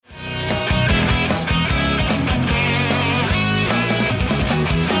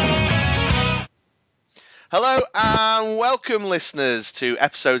Welcome, listeners, to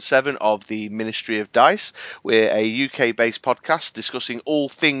episode 7 of the Ministry of Dice. We're a UK-based podcast discussing all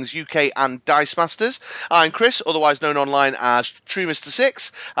things UK and Dice Masters. I'm Chris, otherwise known online as True Mr.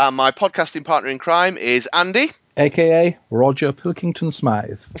 Six, and my podcasting partner in crime is Andy. A.K.A. Roger Pilkington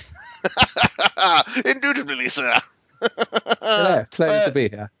Smythe. Indubitably, sir. Yeah, pleasure to be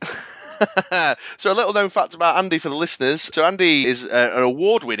here. So a little known fact about Andy for the listeners. So Andy is an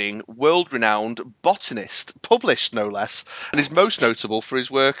award-winning, world-renowned botanist, published no less, and is most notable for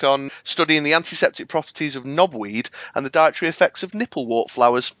his work on studying the antiseptic properties of knobweed and the dietary effects of nipplewort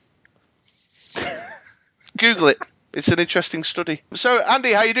flowers. Google it. It's an interesting study. So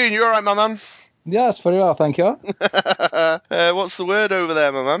Andy, how you doing? You all right, my man? Yes, very well, thank you. What's the word over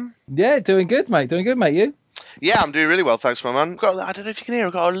there, my man? Yeah, doing good, mate. Doing good, mate. You? Yeah, I'm doing really well, thanks, my man. I don't know if you can hear,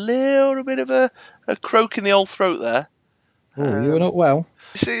 I've got a little bit of a croak in the old throat there. Oh, you were not well.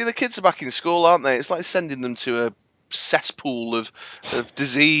 See, the kids are back in school, aren't they? It's like sending them to a cesspool of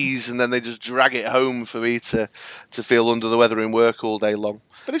disease, and then they just drag it home for me to feel under the weather in work all day long.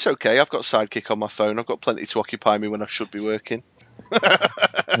 But it's okay, I've got Sidekick on my phone. I've got plenty to occupy me when I should be working.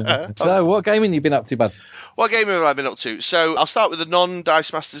 So, what gaming you been up to, bud? What gaming have I been up to? So, I'll start with the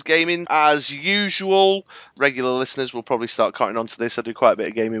non-Dice Masters gaming. As usual, regular listeners will probably start cotton onto this. I do quite a bit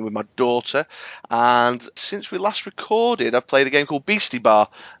of gaming with my daughter. And since we last recorded, I've played a game called Beastie Bar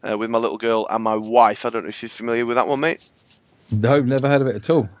with my little girl and my wife. I don't know if you're familiar with that one, mate. No, never heard of it at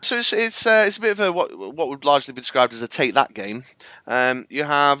all. So it's a bit of what would largely be described as a take that game. You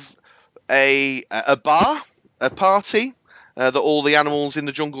have a bar, a party that all the animals in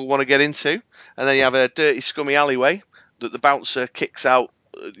the jungle want to get into, and then you have a dirty, scummy alleyway that the bouncer kicks out,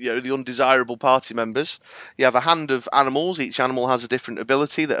 the undesirable party members. You have a hand of animals. Each animal has a different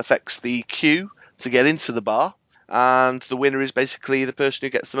ability that affects the queue to get into the bar. And the winner is basically the person who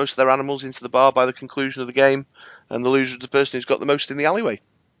gets the most of their animals into the bar by the conclusion of the game, and the loser is the person who's got the most in the alleyway.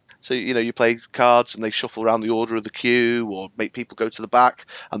 So, you play cards and they shuffle around the order of the queue or make people go to the back,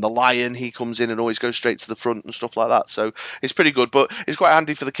 and the lion, he comes in and always goes straight to the front and stuff like that. So it's pretty good, but it's quite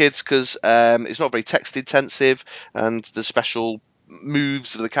handy for the kids because it's not very text intensive, and the special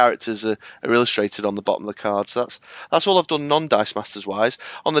moves of the characters are illustrated on the bottom of the card. So that's all I've done non-Dice Masters wise.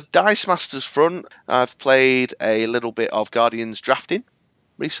 On the Dice Masters front, I've played a little bit of Guardians drafting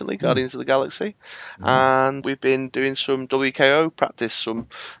recently, Guardians of the Galaxy, and we've been doing some WKO practice, some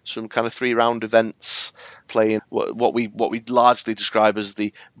kind of 3-round events, playing what we largely describe as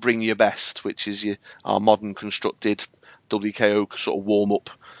the Bring Your Best, which is our modern constructed WKO sort of warm-up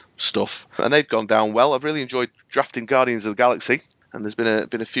stuff, and they've gone down well. I've really enjoyed drafting Guardians of the Galaxy, and there's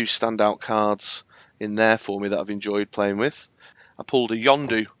been a few standout cards in there for me that I've enjoyed playing with. I pulled a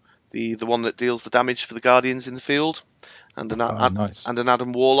Yondu, the one that deals the damage for the Guardians in the field, and an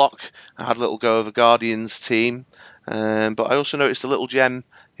Adam Warlock. I had a little go of a Guardians team, but I also noticed a little gem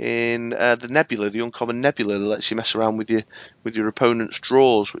in the Nebula, the uncommon Nebula, that lets you mess around with your opponent's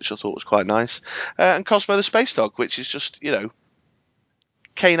draws, which I thought was quite nice. And Cosmo the Space Dog, which is just,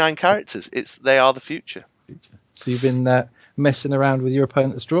 canine characters. They are the future. So you've been messing around with your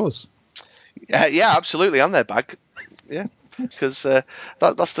opponent's draws? Yeah, absolutely, and their bag. Yeah. Because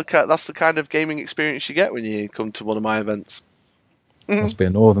that's the kind of gaming experience you get when you come to one of my events. Must be a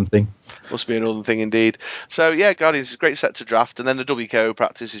northern thing. Must be a northern thing indeed. So yeah, Guardians is a great set to draft, and then the WKO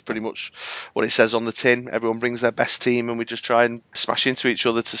practice is pretty much what it says on the tin. Everyone brings their best team, and we just try and smash into each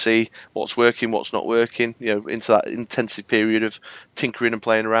other to see what's working, what's not working. Into that intensive period of tinkering and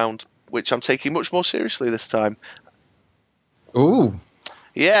playing around, which I'm taking much more seriously this time. Ooh.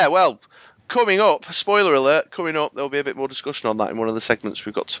 Yeah, well. Coming up, spoiler alert, there'll be a bit more discussion on that in one of the segments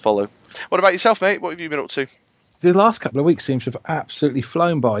we've got to follow. What about yourself, mate? What have you been up to? The last couple of weeks seems to have absolutely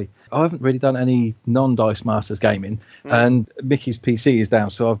flown by. I haven't really done any non-Dice Masters gaming, and Mickey's PC is down,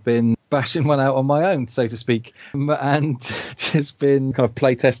 so I've been bashing one out on my own, so to speak, and just been kind of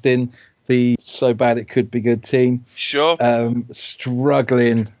playtesting the So Bad It Could Be Good team. Sure.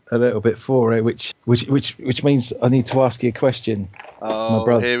 Struggling a little bit for it, which means I need to ask you a question.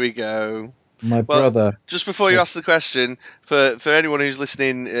 Oh, here we go. My brother. Just before you ask the question, for anyone who's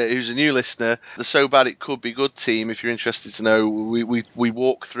listening, who's a new listener, the So Bad It Could Be Good team, if you're interested to know, we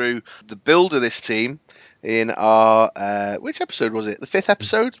walk through the build of this team in our, which episode was it? The 5th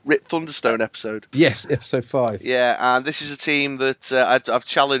episode? Rip Thunderstone episode. Yes, episode 5. Yeah, and this is a team that I've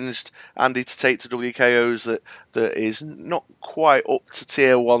challenged Andy to take to WKOs that is not quite up to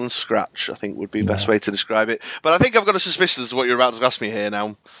tier 1 scratch, I think would be the best way to describe it. But I think I've got a suspicion as to what you're about to ask me here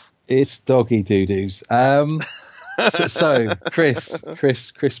now. It's doggy doo-doos. So Chris,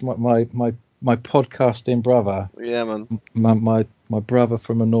 my podcasting brother. Yeah, man. My brother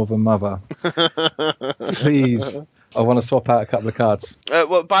from a northern mother. Please I want to swap out a couple of cards.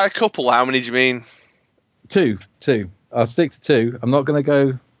 Well, by a couple, how many do you mean? Two. I'll stick to two. I'm not going to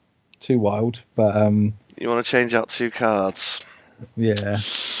go too wild, but You want to change out 2 cards? yeah.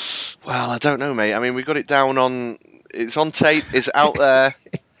 Well, I don't know, mate. I mean, we got it down on. It's on tape. It's out there.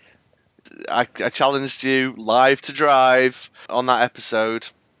 I challenged you live to drive on that episode.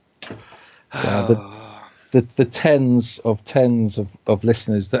 The tens of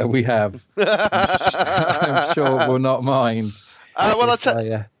listeners that we have, I'm sure will not mind. Well, I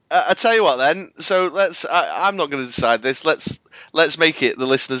tell you what then. So I'm not going to decide this. Let's make it the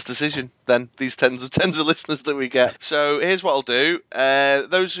listeners' decision then. These tens of listeners that we get. So here's what I'll do.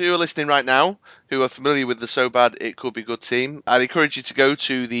 Those who are listening right now, who are familiar with the So Bad It Could Be Good team, I'd encourage you to go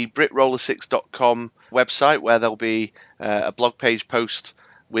to the BritRoller6.com website, where there'll be a blog page post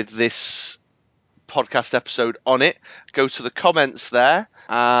with this podcast episode on it. Go to the comments there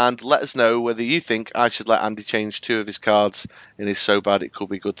and let us know whether you think I should let Andy change 2 of his cards in his So Bad It Could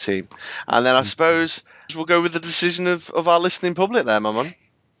Be Good team. And then I suppose we'll go with the decision of our listening public there, my man.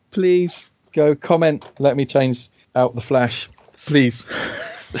 Please go comment. Let me change out the Flash, please.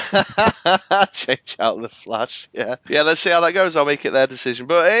 Change out the Flash. Yeah, let's see how that goes. I'll make it their decision,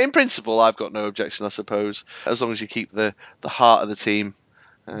 but in principle I've got no objection, I suppose, as long as you keep the heart of the team.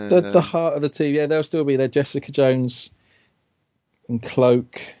 The heart of the team, yeah, they'll still be there. Jessica Jones and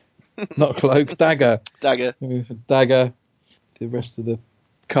Cloak, not Cloak, Dagger. Dagger. The rest of the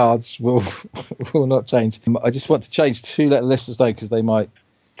cards will not change. I just want to change 2 let the listeners know, because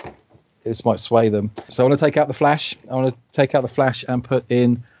this might sway them. So I want to take out the Flash. I want to take out the Flash and put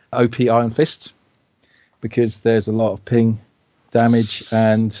in OP Iron Fist, because there's a lot of ping damage,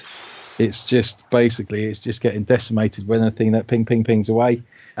 and it's just getting decimated when anything that pings away.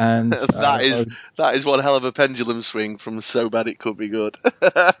 And that is one hell of a pendulum swing from the So Bad It Could Be Good.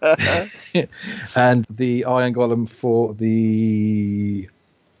 And the Iron Golem for the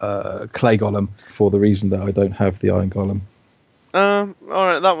Clay Golem, for the reason that I don't have the Iron Golem. All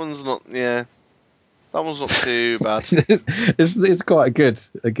right, that one's not. Yeah, that one's not too bad. it's quite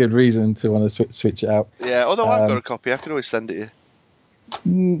a good reason to want to switch it out. Yeah, although I've got a copy, I can always send it you.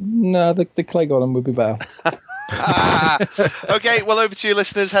 No, the Clay Golem would be better. Okay, well, over to you,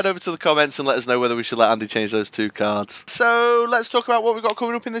 listeners. Head over to the comments and let us know whether we should let Andy change those 2 cards. So let's talk about what we've got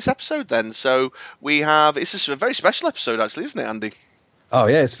coming up in this episode then. So it's a very special episode, actually, isn't it, Andy? Oh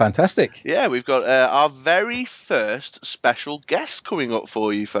yeah, it's fantastic. Yeah, we've got our very first special guest coming up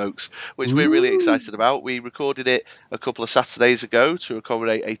for you folks, which we're really excited about. We recorded it a couple of Saturdays ago to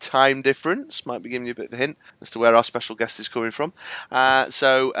accommodate a time difference. Might be giving you a bit of a hint as to where our special guest is coming from.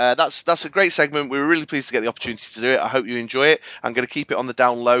 So that's a great segment. We were really pleased to get the opportunity to do it. I hope you enjoy it. I'm going to keep it on the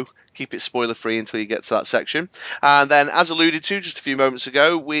down low. Keep it spoiler free until you get to that section. And then, as alluded to just a few moments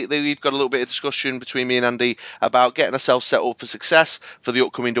ago, we've got a little bit of discussion between me and Andy about getting ourselves set up for success for the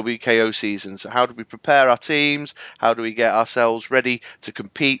upcoming WKO season. So how do we prepare our teams? How do we get ourselves ready to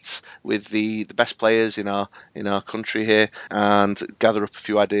compete with the best players in our country here, and gather up a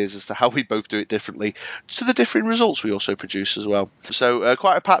few ideas as to how we both do it differently to the differing results we also produce as well. So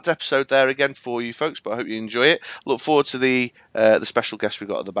quite a packed episode there again for you folks, but I hope you enjoy it. Look forward to the special guest we've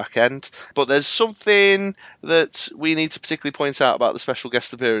got at the back end. But there's something that we need to particularly point out about the special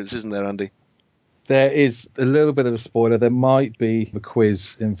guest appearance, isn't there, Andy? There is a little bit of a spoiler. There might be a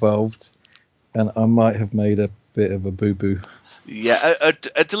quiz involved, and I might have made a bit of a boo-boo. Yeah,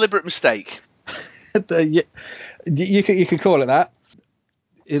 a deliberate mistake. You could call it that.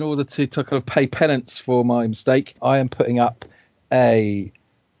 In order to kind of pay penance for my mistake, I am putting up a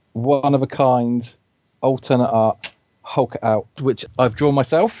one-of-a-kind alternate art Hulk out, which I've drawn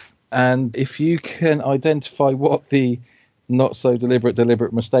myself. And if you can identify what the not so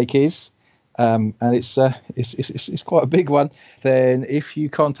deliberate mistake is, and it's quite a big one, then if you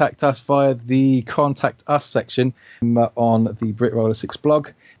contact us via the Contact Us section on the BritRoller6 blog,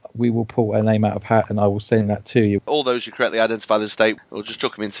 we will pull a name out of hat and I will send that to you. All those who correctly identify the mistake, we'll just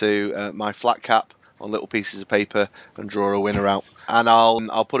chuck them into my flat cap on little pieces of paper and draw a winner out. And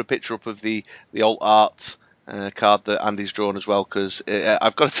I'll put a picture up of the alt art card that Andy's drawn as well, because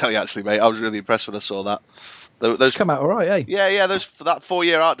I've got to tell you, actually, mate, I was really impressed when I saw that. Those come out all right, eh? Yeah. That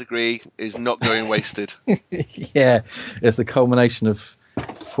 4-year art degree is not going wasted. Yeah, it's the culmination of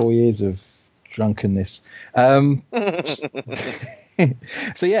 4 years of drunkenness.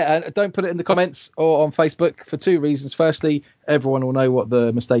 So yeah, don't put it in the comments or on Facebook for 2 reasons. Firstly, everyone will know what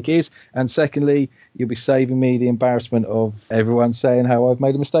the mistake is, and secondly, you'll be saving me the embarrassment of everyone saying how I've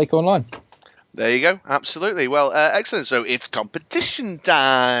made a mistake online. There you go. Absolutely. Well, excellent. So it's competition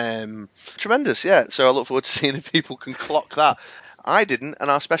time. Tremendous, yeah. So I look forward to seeing if people can clock that. I didn't, and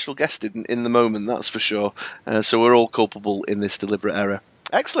our special guest didn't in the moment, that's for sure. So we're all culpable in this deliberate error.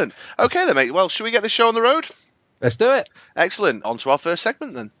 Excellent. Okay then, mate. Well, should we get this show on the road? Let's do it. Excellent. On to our first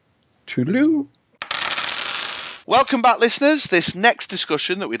segment then. Toodaloo. Welcome back, listeners. This next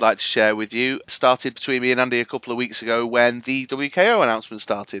discussion that we'd like to share with you started between me and Andy a couple of weeks ago when the WKO announcement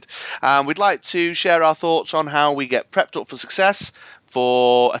started. We'd like to share our thoughts on how we get prepped up for success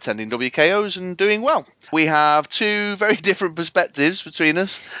for attending WKOs and doing well. We have two very different perspectives between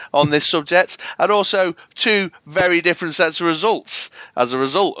us on this subject, and also two very different sets of results as a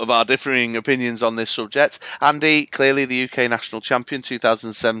result of our differing opinions on this subject. Andy, clearly the UK national champion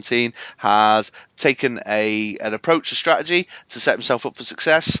 2017, has taken an approach, a strategy to set himself up for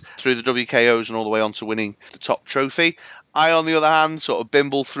success through the WKOs and all the way on to winning the top trophy. I, on the other hand, sort of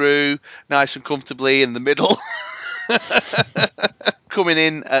bimble through nice and comfortably in the middle. Coming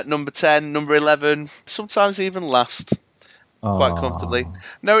in at number 10, number 11, sometimes even last, quite comfortably.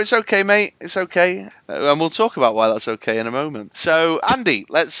 No, it's okay, mate. It's okay. And we'll talk about why that's okay in a moment. So, Andy,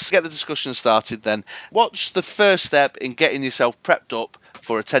 let's get the discussion started then. What's the first step in getting yourself prepped up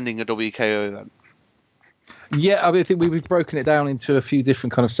for attending a WKO event? Yeah, I think we've broken it down into a few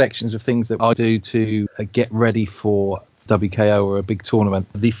different kind of sections of things that I do to get ready for WKO or a big tournament.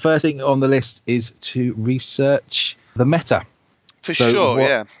 The first thing on the list is to research the meta. For sure,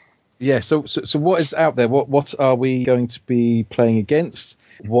 yeah. Yeah, so what is out there? What are we going to be playing against?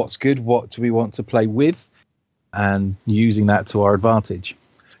 What's good? What do we want to play with? And using that to our advantage.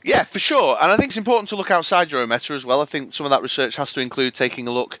 Yeah, for sure. And I think it's important to look outside your own meta as well. I think some of that research has to include taking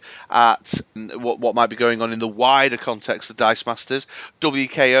a look at what might be going on in the wider context of Dice Masters.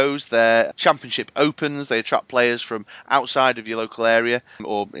 WKOs, they're championship opens. They attract players from outside of your local area,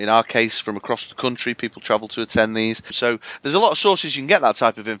 or in our case, from across the country. People travel to attend these. So there's a lot of sources you can get that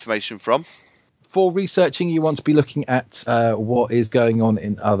type of information from. For researching, you want to be looking at what is going on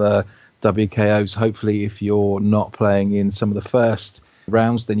in other WKOs. Hopefully, if you're not playing in some of the first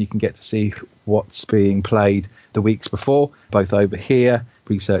rounds, then you can get to see what's being played the weeks before, both over here,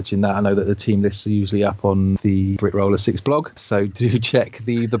 researching that. I know that the team lists are usually up on the Britroller 6 blog, so do check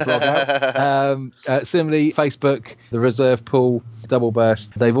the blog out. Similarly, Facebook, the reserve pool, Double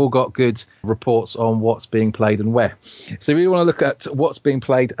Burst, they've all got good reports on what's being played and where. So we want to look at what's being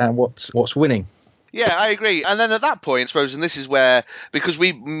played and what's winning. Yeah, I agree. And then at that point, I suppose, and this is where, because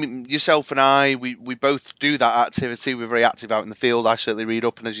yourself and I, we both do that activity. We're very active out in the field. I certainly read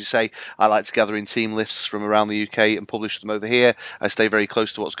up, and as you say, I like to gather in team lists from around the UK and publish them over here. I stay very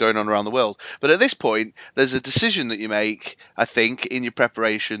close to what's going on around the world. But at this point, there's a decision that you make, I think, in your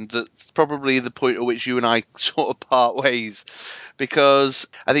preparation that's probably the point at which you and I sort of part ways. Because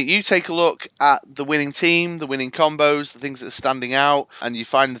I think you take a look at the winning team, the winning combos, the things that are standing out, and you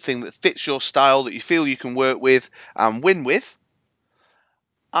find the thing that fits your style that you feel you can work with and win with.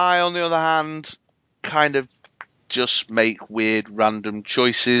 I, on the other hand, kind of just make weird random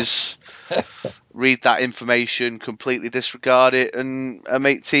choices, read that information, completely disregard it, and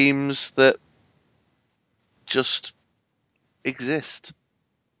make teams that just exist.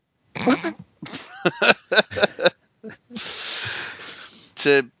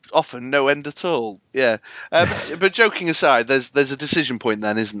 To often no end at all. Yeah. But joking aside, there's a decision point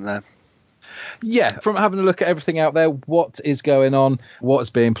then, isn't there? Yeah, from having a look at everything out there, what is going on, what's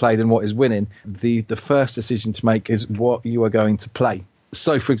being played and what is winning, the first decision to make is what you are going to play.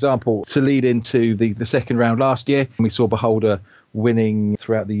 So, for example, to lead into the second round last year, we saw Beholder winning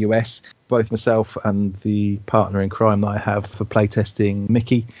throughout the US. Both myself and the partner in crime that I have for playtesting,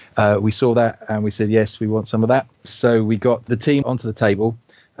 Mickey, we saw that and we said, yes, we want some of that. So we got the team onto the table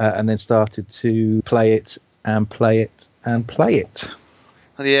and then started to play it and play it and play it.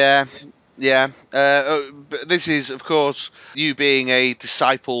 Yeah. But this is, of course, you being a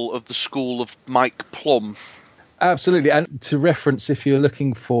disciple of the school of Mike Plum. Absolutely. And to reference, if you're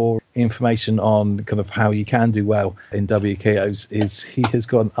looking for information on kind of how you can do well in WKOs, is he has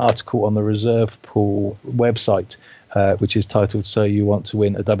got an article on the Reserve Pool website, which is titled So You Want to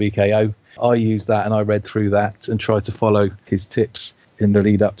Win a WKO. I used that and I read through that and tried to follow his tips in the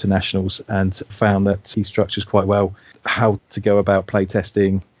lead up to Nationals and found that he structures quite well how to go about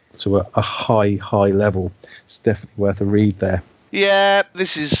playtesting to a high level. It's definitely worth a read there. Yeah,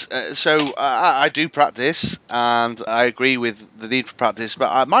 this is I do practice and I agree with the need for practice,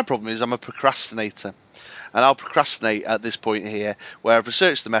 but my problem is I'm a procrastinator. And I'll procrastinate at this point here, where I've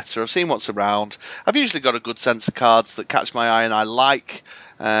researched the meta, I've seen what's around, I've usually got a good sense of cards that catch my eye and I like,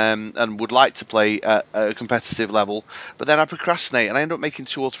 and would like to play at a competitive level, but then I procrastinate and I end up making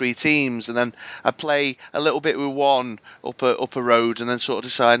 2 or 3 teams, and then I play a little bit with one up a road and then sort of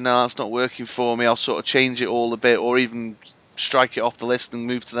decide, no, that's not working for me, I'll sort of change it all a bit, or even strike it off the list and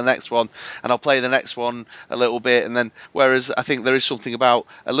move to the next one, and I'll play the next one a little bit, and then whereas I think there is something about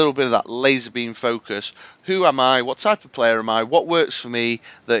a little bit of that laser beam focus. Who am I? What type of player am I? What works for me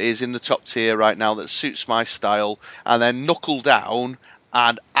that is in the top tier right now that suits my style? And then knuckle down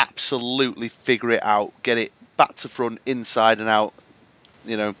and absolutely figure it out, get it back to front, inside and out,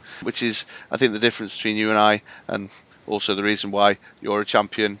 which is, I think, the difference between you and I, and also the reason why you're a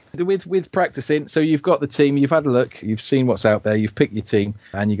champion. With practicing, so you've got the team, you've had a look, you've seen what's out there, you've picked your team,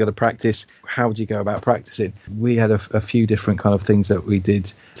 and you've got to practice. How would you go about practicing? We had a few different kind of things that we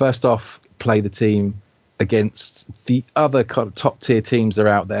did. First off, play the team against the other kind of top tier teams that are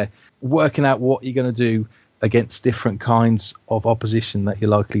out there, working out what you're going to do against different kinds of opposition that you're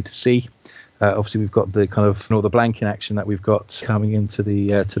likely to see. Obviously, we've got the kind of the blanking action that we've got coming into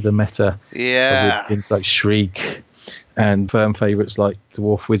the meta. Yeah. Things like Shriek and firm favourites like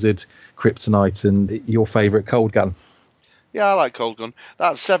Dwarf Wizard, Kryptonite, and your favourite Cold Gun. Yeah, I like Cold Gun.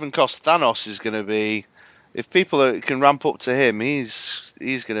 That 7-cost Thanos is going to be, if people can ramp up to him, he's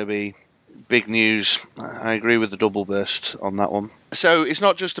going to be big news. I agree with the double burst on that one. So it's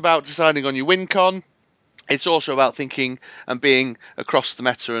not just about deciding on your win con. It's also about thinking and being across the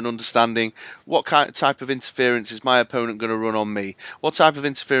meta and understanding what type of interference is my opponent going to run on me? What type of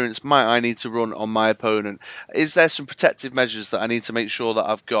interference might I need to run on my opponent? Is there some protective measures that I need to make sure that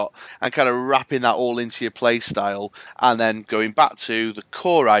I've got? And kind of wrapping that all into your play style, and then going back to the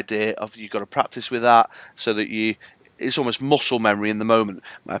core idea of you've got to practice with that so that it's almost muscle memory in the moment.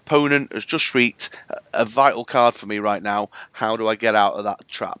 My opponent has just shrieked a vital card for me right now. How do I get out of that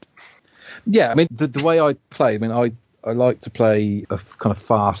trap? Yeah, I mean, the way I play, I like to play a kind of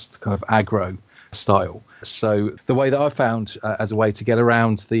fast, kind of aggro style. So the way that I found as a way to get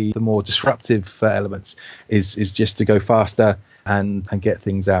around the more disruptive elements is just to go faster and get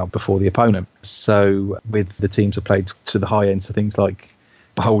things out before the opponent. So with the teams I played to the high end, so things like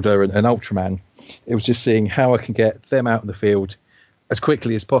Beholder and Ultraman, it was just seeing how I can get them out in the field as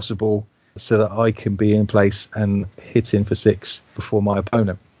quickly as possible so that I can be in place and hit in for 6 before my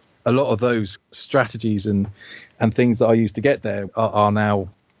opponent. A lot of those strategies and things that I used to get there are now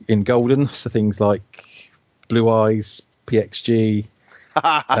in golden. So things like Blue Eyes, PXG.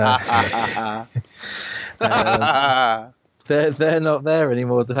 They're not there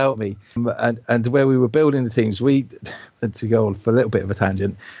anymore to help me. And where we were building the teams, to go on for a little bit of a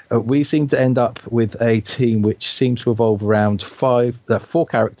tangent, we seem to end up with a team which seems to evolve around 4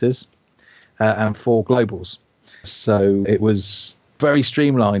 characters and 4 globals. So it was very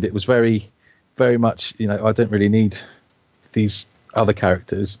streamlined. It was very, very much, I don't really need these other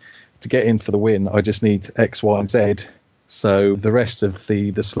characters to get in for the win. I just need X, Y, and Z. So the rest of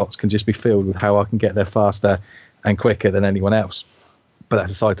the slots can just be filled with how I can get there faster and quicker than anyone else. But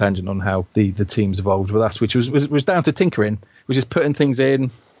that's a side tangent on how the teams evolved with us, which was down to tinkering, which is putting things in.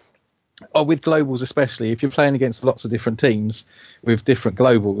 With globals especially, if you're playing against lots of different teams with different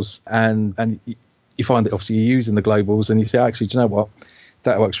globals, and you find that obviously you're using the globals and you say, actually, do you know what?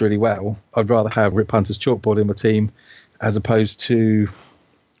 That works really well. I'd rather have Rip Hunter's chalkboard in my team as opposed to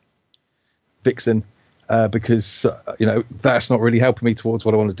Vixen because, that's not really helping me towards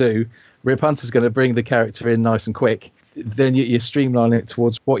what I want to do. Rip Hunter's going to bring the character in nice and quick. Then you're streamlining it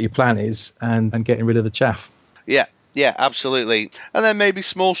towards what your plan is and getting rid of the chaff. Yeah, absolutely. And then maybe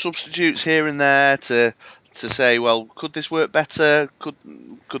small substitutes here and there to say, well, could this work better?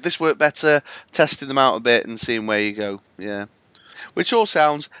 Could this work better? Testing them out a bit and seeing where you go. Yeah, which all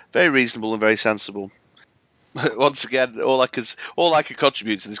sounds very reasonable and very sensible. Once again, all I could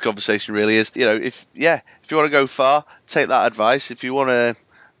contribute to this conversation really is, if you want to go far, take that advice. If you want to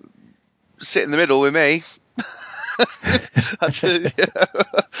sit in the middle with me, I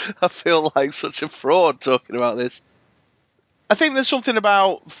feel like such a fraud talking about this. I think there's something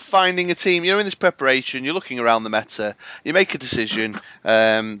about finding a team, in this preparation, you're looking around the meta, you make a decision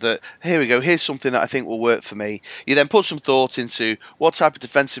that, here we go, here's something that I think will work for me. You then put some thought into what type of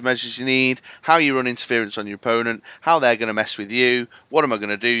defensive measures you need, how you run interference on your opponent, how they're going to mess with you, what am I going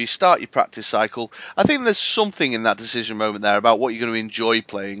to do? You start your practice cycle. I think there's something in that decision moment there about what you're going to enjoy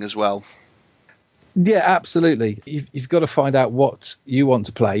playing as well. Yeah, absolutely. You've got to find out what you want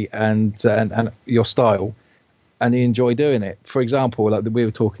to play and your style, and you enjoy doing it. For example, like we were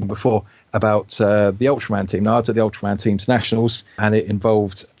talking before about the Ultraman team. Now, I took the Ultraman team to Nationals, and it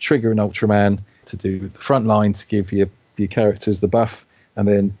involved triggering Ultraman to do the front line to give your characters the buff, and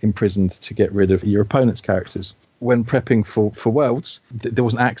then Imprisoned to get rid of your opponent's characters. When prepping for Worlds, there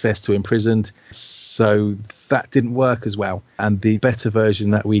wasn't access to Imprisoned, so that didn't work as well. And the better version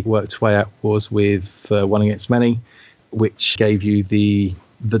that we worked way out was with One Against Many, which gave you the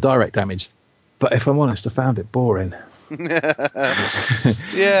direct damage But if I'm honest, I found it boring. Yeah,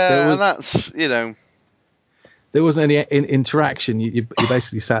 and that's, there wasn't any interaction. You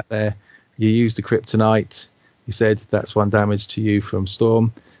basically sat there, you used the kryptonite, you said that's 1 damage to you from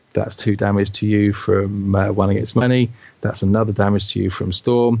Storm, that's 2 damage to you from 1 against money, that's another damage to you from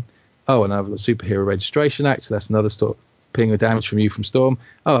Storm. Oh, and I've got Superhero Registration Act, so that's another ping of damage from you from Storm.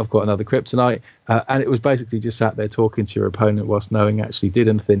 Oh, I've got another kryptonite. And it was basically just sat there talking to your opponent whilst knowing actually did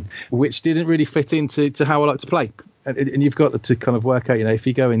anything, which didn't really fit into how I like to play. And you've got to kind of work out, if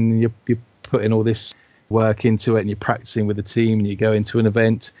you go in and you're putting all this work into it and you're practicing with the team and you go into an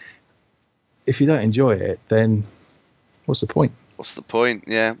event, if you don't enjoy it, then what's the point? What's the point?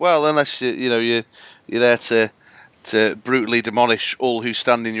 Yeah. Well, unless you're there to brutally demolish all who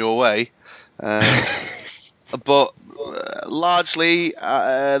stand in your way. But largely,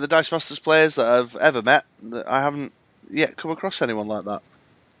 the Dice Masters players that I've ever met, I haven't yet come across anyone like that.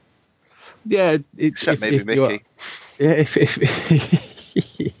 Yeah, except maybe Mickey.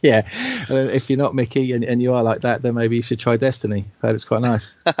 Yeah, if you're not Mickey and you are like that, then maybe you should try Destiny. I heard it's quite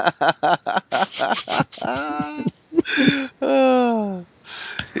nice.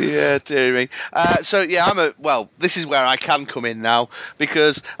 Yeah, dear me. So yeah, this is where I can come in now,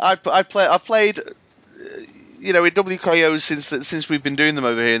 because I've played. In WKOs since we've been doing them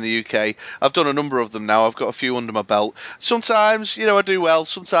over here in the UK. I've done a number of them now. I've got a few under my belt. Sometimes, I do well.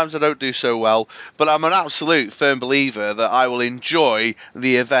 Sometimes I don't do so well. But I'm an absolute firm believer that I will enjoy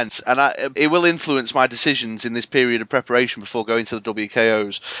the event, and it will influence my decisions in this period of preparation before going to the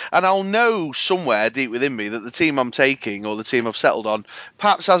WKOs. And I'll know somewhere deep within me that the team I'm taking, or the team I've settled on,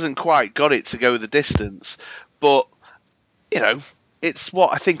 perhaps hasn't quite got it to go the distance. But, it's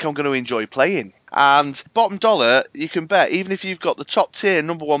what I think I'm going to enjoy playing. And bottom dollar, you can bet, even if you've got the top tier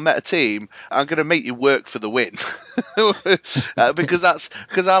number 1 meta team, I'm going to make you work for the win. because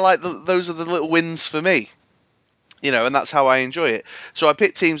I like those are the little wins for me. And that's how I enjoy it. So I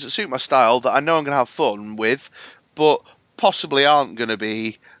pick teams that suit my style, that I know I'm going to have fun with, but possibly aren't going to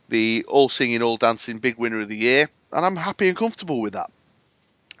be the all singing, all dancing big winner of the year. And I'm happy and comfortable with that,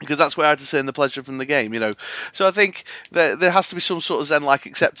 because that's where I discern the pleasure from the game, So I think that there has to be some sort of Zen-like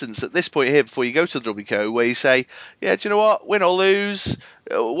acceptance at this point here before you go to the WKO, where you say, yeah, do you know what? Win or lose,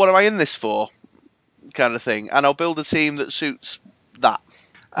 what am I in this for? Kind of thing. And I'll build a team that suits that.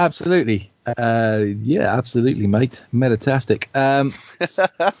 Absolutely. Yeah, absolutely, mate. Metatastic.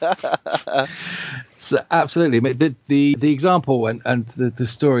 So absolutely. The example and the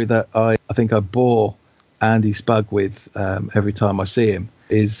story that I think I bore Andy Spug with every time I see him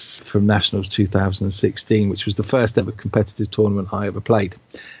is from Nationals 2016, which was the first ever competitive tournament I ever played.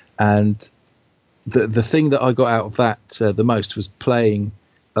 And the thing that I got out of that the most was playing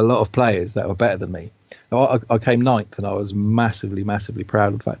a lot of players that were better than me. Now, I came 9th, and I was massively, massively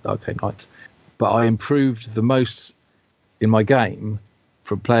proud of the fact that I came 9th. But I improved the most in my game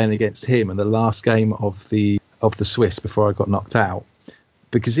from playing against him in the last game of the Swiss before I got knocked out,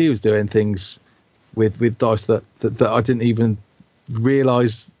 because he was doing things with dice that I didn't even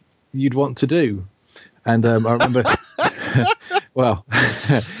realise you'd want to do. And I remember, well,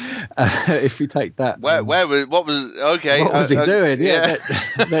 if you take that, what was he doing? Yeah,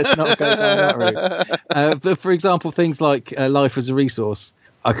 let's not go down that route. But for example, things like life as a resource.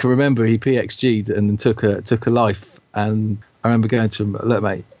 I can remember he PXG'd and then took a life, and I remember going to him, look,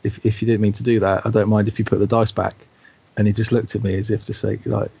 mate, if you didn't mean to do that, I don't mind if you put the dice back. And he just looked at me as if to say,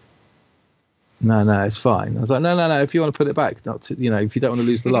 like, no, it's fine. I was like, no, if you want to put it back, not to, if you don't want to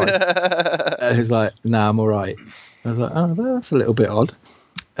lose the life. And he's like, no, I'm all right. I was like, oh, well, that's a little bit odd.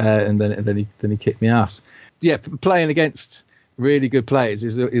 And then he kicked me ass. Yeah, playing against really good players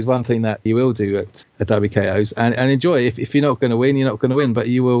is one thing that you will do at WKOs and enjoy. If you're not going to win, you're not going to win, but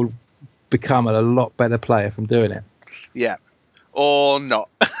you will become a lot better player from doing it. Yeah, or not.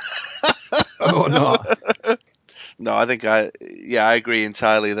 Or not. No, I think I agree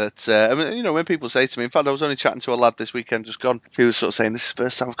entirely that, when people say to me, in fact, I was only chatting to a lad this weekend just gone, who was sort of saying, this is the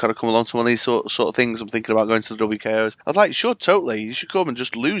first time I've kind of come along to one of these sort of things. I'm thinking about going to the WKOs. I was like, sure, totally. You should come and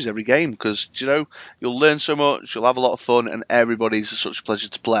just lose every game, because, you'll learn so much, you'll have a lot of fun, and everybody's such a pleasure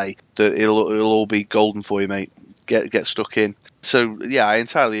to play that it'll all be golden for you, mate. Get stuck in. So, yeah, I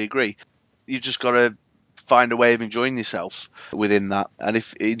entirely agree. You've just got to find a way of enjoying yourself within that, and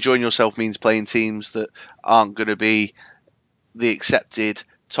if enjoying yourself means playing teams that aren't going to be the accepted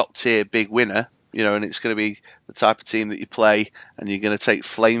top tier big winner, and it's going to be the type of team that you play and you're going to take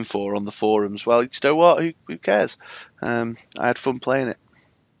flame for on the forums, well, you know what, who cares? I had fun playing it.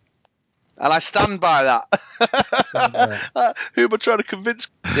 And I stand by that. Who am I trying to convince?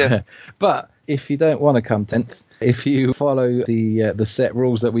 Yeah. But if you don't want to come 10th, if you follow the set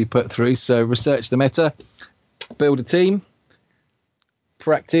rules that we put through, so research the meta, build a team,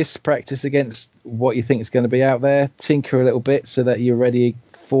 practice against what you think is going to be out there, tinker a little bit so that you're ready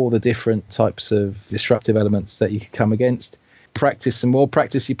for the different types of disruptive elements that you can come against. Practice some more,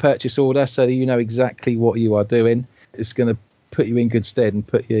 practice your purchase order so that you know exactly what you are doing. It's going to put you in good stead and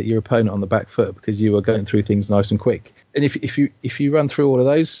put your opponent on the back foot because you are going through things nice and quick. And if you run through all of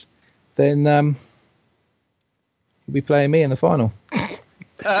those, then you'll be playing me in the final.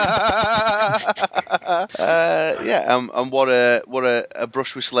 And what a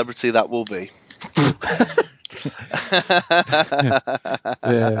brush with celebrity that will be.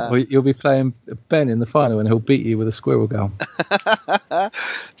 Yeah, well, you'll be playing Ben in the final, and he'll beat you with a squirrel goal.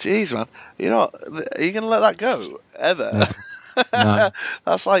 Jeez, man, are you going to let that go ever? No.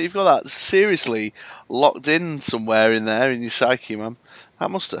 That's like you've got that seriously locked in somewhere in there in your psyche, man.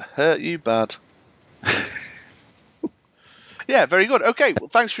 That must have hurt you bad. Yeah, very good. Okay, well,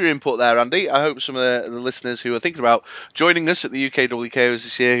 thanks for your input there, Andy. I hope some of the listeners who are thinking about joining us at the UK WKOs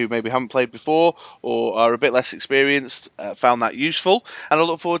this year, who maybe haven't played before or are a bit less experienced, found that useful. And I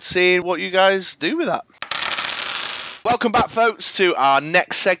look forward to seeing what you guys do with that. Welcome back, folks, to our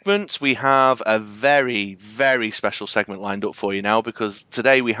next segment. We have a very, very special segment lined up for you now, because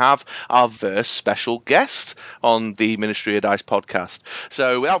today we have our first special guest on the Ministry of Dice podcast.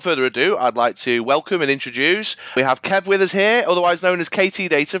 So without further ado, I'd like to welcome and introduce, we have Kev with us here, otherwise known as KT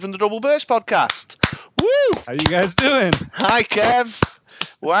Data from the Double Burst podcast. Woo! How you guys doing? Hi, Kev.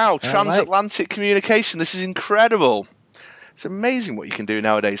 Wow, transatlantic communication. This is incredible. It's amazing what you can do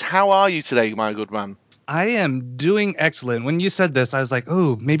nowadays. How are you today, my good man? I am doing excellent. When you said this, I was like,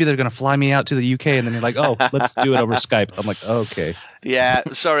 oh, maybe they're going to fly me out to the UK. And then you're like, oh, let's do it over Skype. I'm like, okay. Yeah,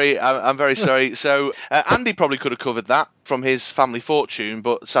 sorry. I'm very sorry. So Andy probably could have covered that from his family fortune,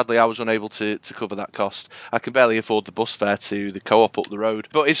 but sadly I was unable to cover that cost. I can barely afford the bus fare to the co-op up the road.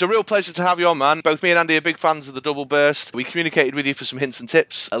 But it's a real pleasure to have you on, man. Both me and Andy are big fans of the Double Burst. We communicated with you for some hints and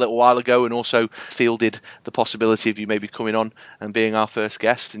tips a little while ago, and also fielded the possibility of you maybe coming on and being our first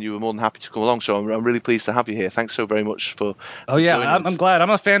guest, and you were more than happy to come along. So I'm really pleased to have you here. Thanks so very much for I'm glad.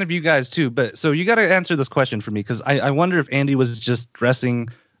 I'm a fan of you guys too. But so you got to answer this question for me, because I wonder if Andy was just dressing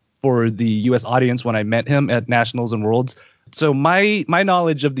for the U.S. audience when I met him at Nationals and Worlds. So my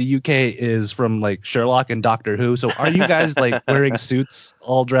knowledge of the UK is from like Sherlock and Doctor Who. So are you guys like wearing suits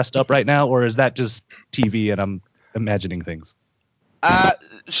all dressed up right now, or is that just TV and I'm imagining things?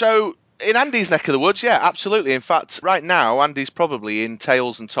 So in Andy's neck of the woods, yeah, absolutely. In fact, right now, Andy's probably in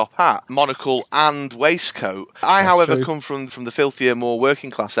tails and top hat, monocle and waistcoat. That's however, true. Come from the filthier, more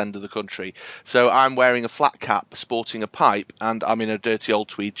working class end of the country. So I'm wearing a flat cap, sporting a pipe, and I'm in a dirty old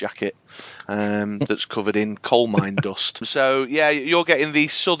tweed jacket that's covered in coal mine dust. So yeah, you're getting the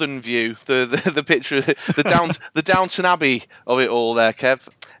southern view, the picture, the Downton Abbey of it all there, Kev.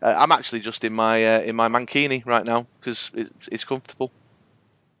 I'm actually just in my mankini right now because it's comfortable.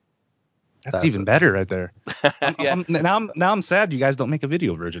 That's even better right there. Now I'm sad you guys don't make a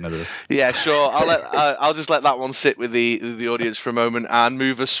video version of this. Yeah, sure. I'll just let that one sit with the audience for a moment and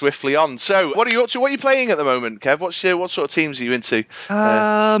move us swiftly on. So, what are you up to? What are you playing at the moment, Kev? What sort of teams are you into?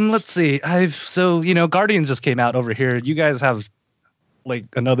 Let's see. Guardians just came out over here. You guys have like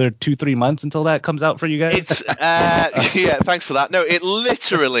another 2-3 months until that comes out for you guys? It's yeah, thanks for that. No, it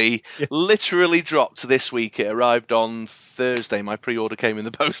literally dropped this week. It arrived on Thursday. My pre-order came in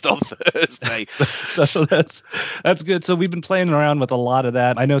the post on Thursday. so that's good. So we've been playing around with a lot of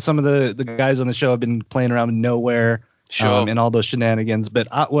that. I know some of the guys on the show have been playing around with Nowhere, sure, and all those shenanigans. But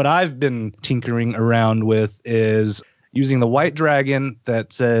what I've been tinkering around with is using the White Dragon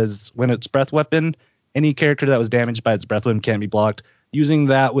that says when its breath weapon, any character that was damaged by its breath weapon can't be blocked. Using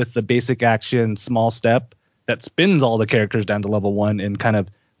that with the basic action Small Step that spins all the characters down to level 1 and kind of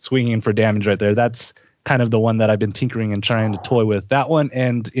swinging for damage right there. That's kind of the one that I've been tinkering and trying to toy with. That one,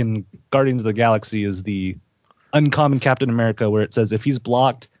 and in Guardians of the Galaxy is the uncommon Captain America, where it says if he's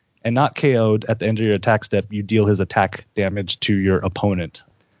blocked and not KO'd at the end of your attack step, you deal his attack damage to your opponent.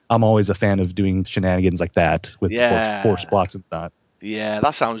 I'm always a fan of doing shenanigans like that with force blocks and that. Yeah,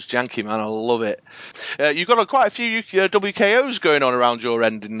 that sounds janky, man. I love it. You've got quite a few WKOs going on around your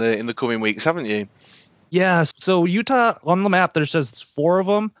end in the coming weeks, haven't you? Yeah. So Utah, on the map, there says 4 of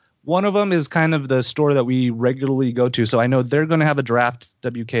them. One of them is kind of the store that we regularly go to. So I know they're going to have a draft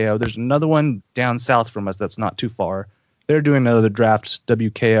WKO. There's another one down south from us that's not too far. They're doing another draft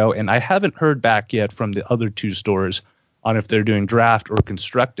WKO. And I haven't heard back yet from the other 2 stores on if they're doing draft or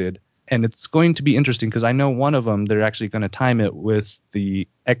constructed. And it's going to be interesting because I know one of them, they're actually going to time it with the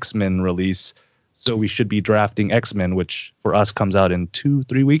X-Men release. So we should be drafting X-Men, which for us comes out in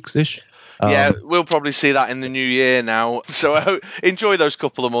 2-3 weeks-ish. Yeah, we'll probably see that in the new year now. So enjoy those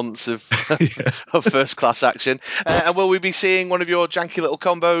couple of months of of first class action. And will we be seeing one of your janky little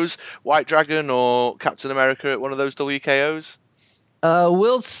combos, White Dragon or Captain America, at one of those WKOs?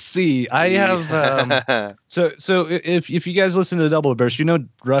 We'll see. I have so if you guys listen to Double Burst, you know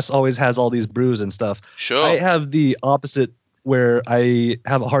Russ always has all these brews and stuff. Sure. I have the opposite, where I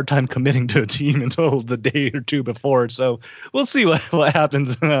have a hard time committing to a team until the day or two before. So we'll see what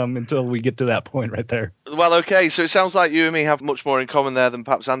happens until we get to that point right there. Well, okay. So it sounds like you and me have much more in common there than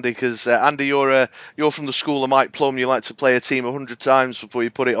perhaps Andy, because Andy, you're from the school of Mike Plum. You like to play a team 100 times before you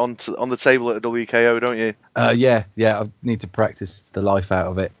put it on the table at a WKO, don't you? Yeah. I need to practice the life out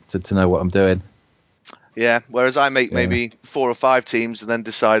of it to know what I'm doing. Yeah. Whereas I make maybe 4 or 5 teams and then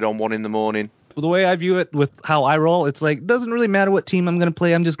decide on one in the morning. The way I view it with how I roll, it's like, doesn't really matter what team I'm going to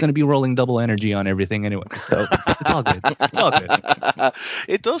play. I'm just going to be rolling double energy on everything anyway. So it's all good. It's all good.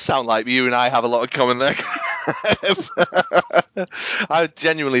 It does sound like you and I have a lot in common there. I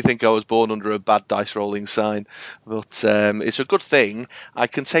genuinely think I was born under a bad dice rolling sign, but it's a good thing I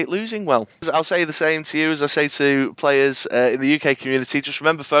can take losing well. I'll say the same to you as I say to players in the UK community. Just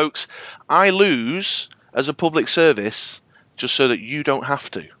remember, folks, I lose as a public service just so that you don't have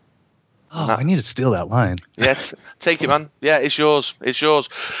to. Oh, I need to steal that line. Yeah, take it, man. Yeah, it's yours. It's yours.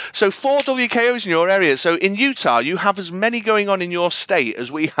 So 4 WKOs in your area. So in Utah, you have as many going on in your state as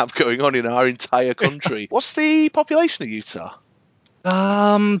we have going on in our entire country. What's the population of Utah?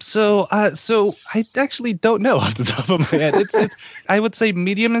 So I actually don't know off the top of my head. It's I would say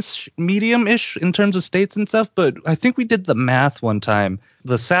medium-ish in terms of states and stuff. But I think we did the math one time.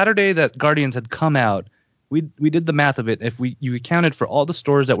 The Saturday that Guardians had come out, we did the math of it. If you accounted for all the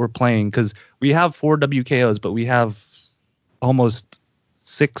stores that we're playing, because we have 4 WKOs, but we have almost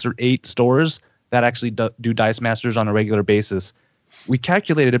 6 or 8 stores that actually do Dice Masters on a regular basis. We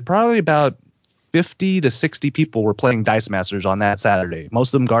calculated it, probably about 50 to 60 people were playing Dice Masters on that Saturday. Most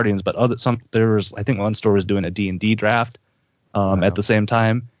of them Guardians, but I think one store was doing a D&D draft at the same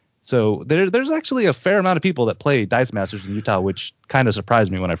time. So there's actually a fair amount of people that play Dice Masters in Utah, which kind of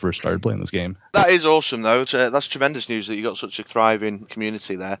surprised me when I first started playing this game. That is awesome, though. That's tremendous news that you've got such a thriving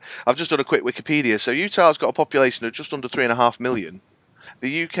community there. I've just done a quick Wikipedia. So Utah's got a population of just under 3.5 million.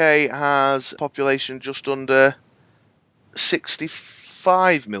 The UK has a population just under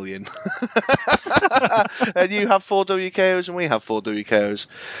 65 million. And you have 4 WKOs and we have 4 WKOs.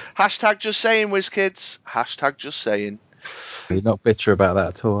 Hashtag just saying, WizKids. Hashtag just saying. You're not bitter about that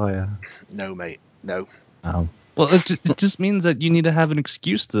at all, are you? No, mate. No. Oh. Well, it just means that you need to have an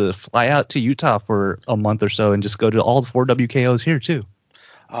excuse to fly out to Utah for a month or so and just go to all 4 WKOs here, too.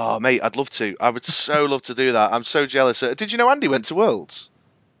 Oh, mate, I'd love to. I would so love to do that. I'm so jealous. Did you know Andy went to Worlds?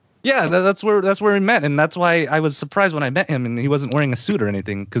 Yeah, that's where we met, and that's why I was surprised when I met him and he wasn't wearing a suit or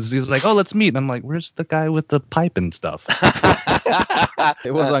anything, because he was like, "Oh, let's meet." And I'm like, "Where's the guy with the pipe and stuff?"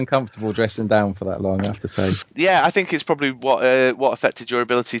 It was uncomfortable dressing down for that long, I have to say. Yeah, I think it's probably what affected your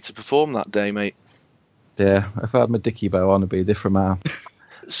ability to perform that day, mate. Yeah, if I had my dicky bow on, it'd be a different matter.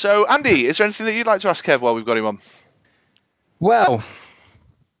 So, Andy, is there anything that you'd like to ask Kev while we've got him on? Well,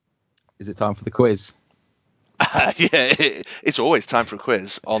 is it time for the quiz? Yeah, it's always time for a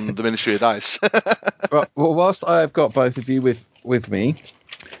quiz on the Ministry of Dice. Right, well, whilst I've got both of you with me,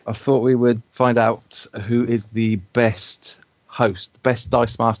 I thought we would find out who is the best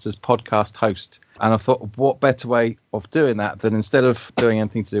Dice Masters podcast host. And I thought, what better way of doing that than, instead of doing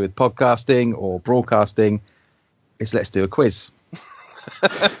anything to do with podcasting or broadcasting, is let's do a quiz.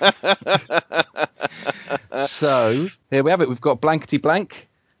 So here we have it. We've got Blankety Blank,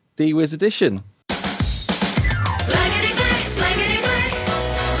 D-Wiz edition. Blankety blank, blankety blank,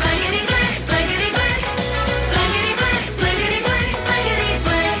 blankety blank, blankety blank, blankety blank, blankety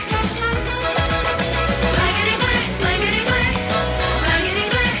blank, blankety blank. Blankety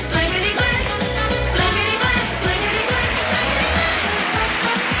blank, blankety blank, blankety blank, blankety blank, blankety blank,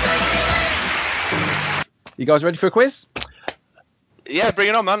 blankety blank. You guys ready for a quiz? Yeah, bring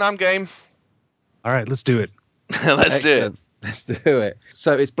it on, man. I'm game. All right, let's do it. Let's do it. Excellent. Let's do it.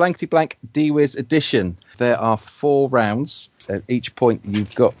 So it's Blankety Blank D-Wiz edition. There are 4 rounds. At each point,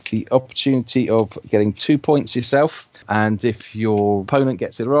 you've got the opportunity of getting 2 points yourself. And if your opponent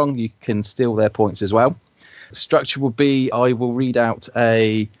gets it wrong, you can steal their points as well. The structure will be, I will read out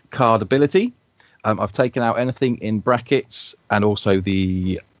a card ability. I've taken out anything in brackets and also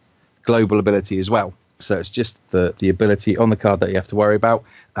the global ability as well. So it's just the ability on the card that you have to worry about.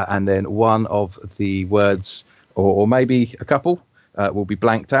 And then one of the words, or maybe a couple, will be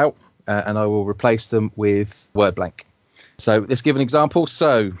blanked out. and I will replace them with word blank. So let's give an example.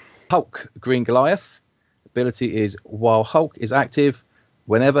 So Hulk, Green Goliath. Ability is while Hulk is active,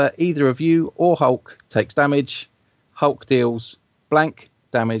 whenever either of you or Hulk takes damage, Hulk deals blank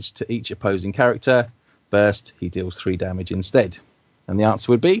damage to each opposing character. Burst, he deals 3 damage instead. And the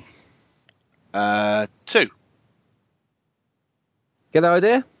answer would be? 2. Get the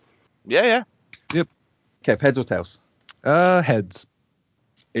idea? Yeah. Yep. Kev, heads or tails? Heads.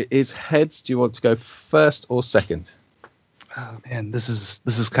 It is heads. Do you want to go first or second? Oh man, this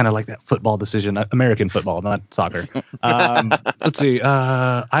is kind of like that football decision. American football, not soccer. Let's see.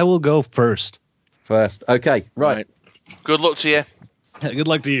 I will go first. First. Okay, right. Good luck to you. Good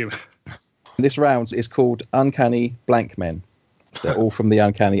luck to you. This round is called Uncanny Blank Men. They're all from the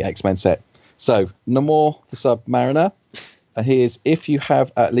Uncanny X-Men set. So, Namor the Submariner. And here's if you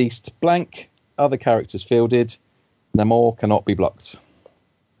have at least blank other characters fielded, Namor cannot be blocked.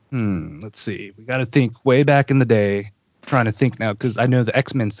 Let's see. We got to think way back in the day. Trying to think now because I know the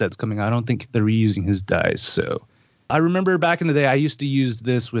X-Men set's coming out. I don't think they're reusing his dice. So I remember back in the day, I used to use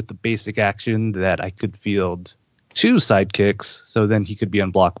this with the basic action that I could field 2 sidekicks. So then he could be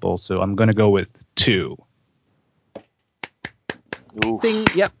unblockable. So I'm going to go with 2. Ooh. Ding.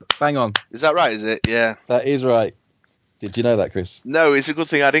 Yep, bang on. Is that right, is it? Yeah. That is right. Did you know that, Chris? No, it's a good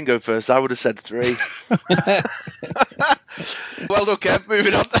thing I didn't go first. I would have said 3. Well done, Kev.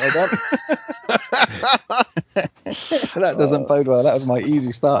 Moving on. Well done. That doesn't bode well. That was my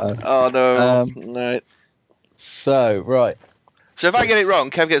easy starter. Oh, no. Um, Right. So, right. So if I get it wrong,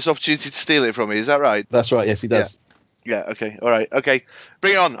 Kev gets the opportunity to steal it from me. Is that right? That's right. Yes, he does. Yeah, okay. All right. Okay.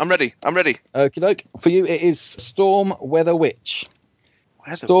 Bring it on. I'm ready. Okie doke. For you, it is Storm Weather Witch.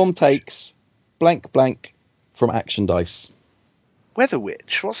 Storm takes blank blank from action dice. Weather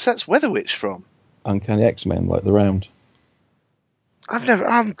Witch? What set's Weather Witch from? Uncanny X-Men, like the round.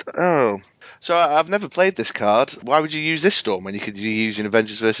 So I've never played this card. Why would you use this storm when you could be using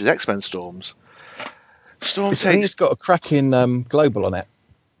Avengers versus X-Men storms? Storm I think it's got a cracking global on it.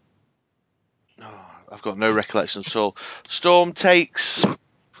 I've got no recollection at all. Storm takes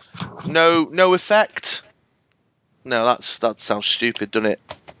no effect. No, that sounds stupid, doesn't it?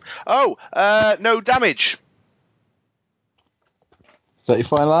 Oh, no damage. Is that your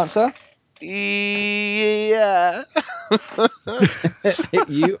final answer? Yeah.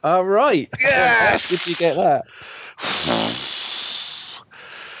 You are right. Yes! How did you get that?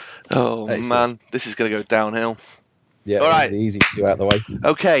 Oh, Excellent. man. This is going to go downhill. Yeah, All right. easy to do out the way.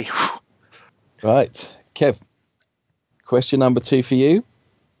 Okay. Right. Kev, question number 2 for you.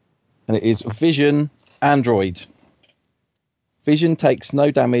 And it is Vision Android. Vision takes no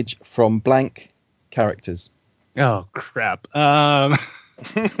damage from blank characters. Oh crap.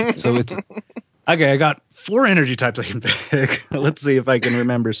 So it's okay. I got 4 energy types I can pick. Let's see if I can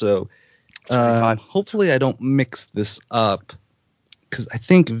remember. So hopefully I don't mix this up because I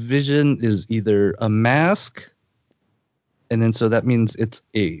think Vision is either a mask, and then so that means it's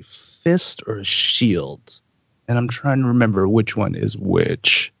a fist or a shield, and I'm trying to remember which one is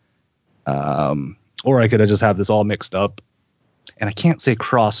which. Or I could just have this all mixed up, and I can't say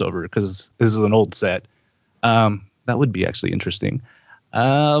crossover because this is an old set. That would be actually interesting.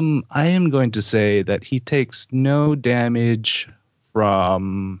 I am going to say that he takes no damage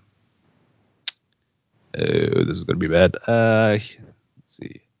from. Oh, this is going to be bad. Let's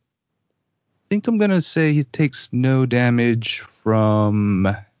see. I think I'm going to say he takes no damage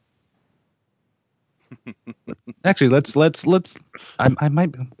from. Actually, let's. I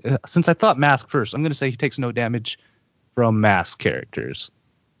might. Since I thought mask first, I'm going to say he takes no damage from mask characters.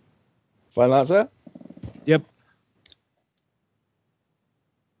 Final answer? Yep.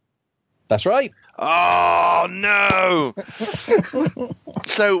 That's right. Oh, no.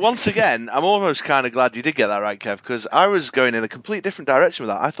 So, once again, I'm almost kind of glad you did get that right, Kev, because I was going in a complete different direction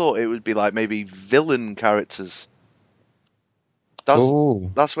with that. I thought it would be like maybe villain characters.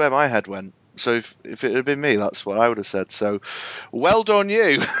 That's where my head went. So, if it had been me, that's what I would have said. So, well done,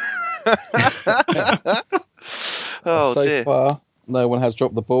 you. Oh, so dear. far, no one has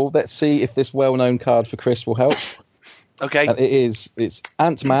dropped the ball. Let's see if this well-known card for Chris will help. Okay. And it's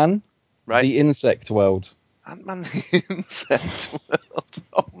Ant-Man, Right. the Insect World. Ant-Man the Insect World.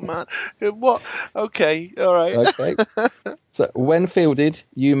 Oh, man. What? Okay. All right. Okay. So when fielded,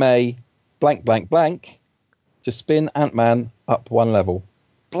 you may blank, blank, blank to spin Ant-Man up 1 level.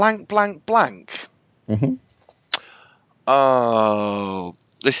 Blank, blank, blank. Mm-hmm. Oh,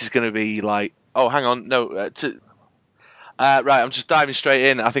 this is going to be like... Oh, hang on. No. Right, I'm just diving straight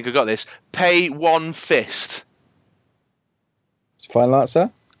in. I think I got this. Pay 1 fist. Final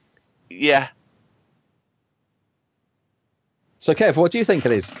answer? Yeah. So, Kev, what do you think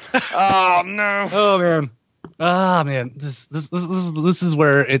it is? Oh no. Oh man. This is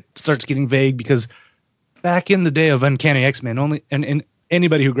where it starts getting vague, because back in the day of Uncanny X-Men, only and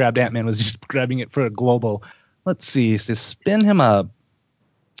anybody who grabbed Ant-Man was just grabbing it for a global. Let's see, to spin him up.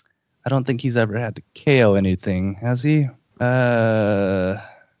 I don't think he's ever had to KO anything, has he? No,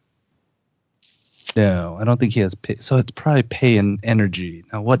 I don't think he has pay. So it's probably pay and energy.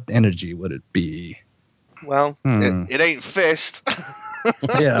 Now, what energy would it be? Well, it ain't fist.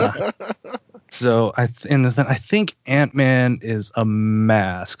 Yeah. So I think Ant-Man is a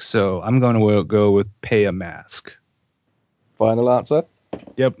mask. So I'm going to go with pay a mask. Final answer?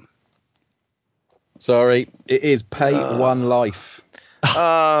 Yep. Sorry, it is pay one life.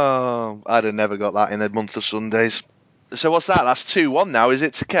 Oh, I'd have never got that in a month of Sundays. So what's that? That's 2-1 now, is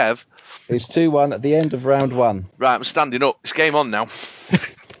it, to Kev? It's 2-1 at the end of round 1. Right, I'm standing up. It's game on now.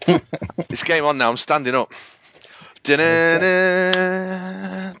 It's game on now. I'm standing up. Da-na-na,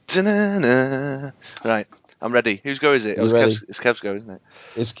 da-na-na. Right, I'm ready. Whose go is it? You ready? It's Kev's go, isn't it?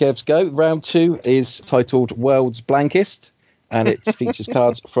 It's Kev's go. Round 2 is titled World's Blankest, and it features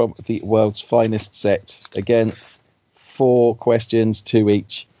cards from the World's Finest set. Again, 4 questions, 2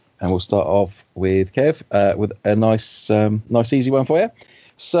 each, and we'll start off with Kev with a nice easy one for you.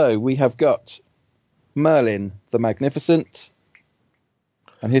 So we have got Merlin the Magnificent,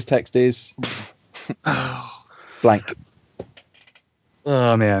 and his text is blank.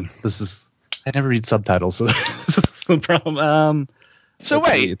 Oh man, I never read subtitles, so this is the problem. So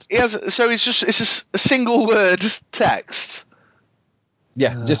okay, wait, it's a single word text.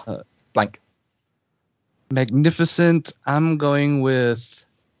 Yeah, just blank. Magnificent. I'm going with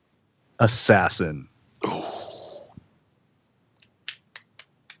assassin.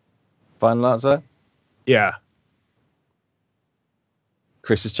 Final answer? Yeah.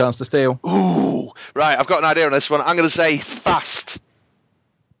 Chris's chance to steal. Ooh, right, I've got an idea on this one. I'm going to say fast.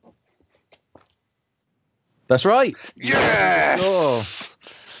 That's right. Yes!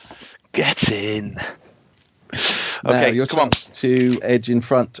 Get in. Now, Okay, your come on. chance to edge in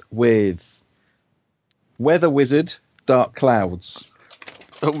front with Weather Wizard, Dark Clouds.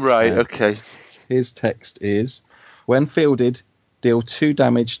 Oh, right, Yeah. okay. His text is, when fielded, deal 2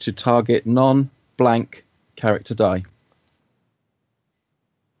 damage to target non-blank character die.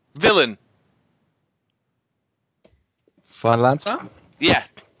 Villain. Final answer? Yeah.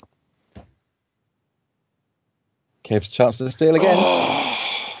 Kev's chance to steal again.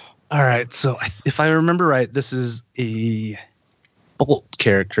 Oh. All right. So if I remember right, this is a Bolt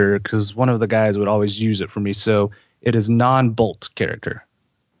character, because one of the guys would always use it for me. So it is non-Bolt character.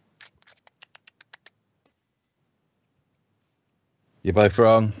 You're both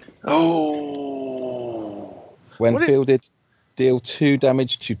wrong. Oh. When What it- fielded, deal 2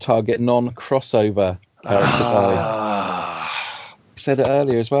 damage to target non-crossover character die. Said it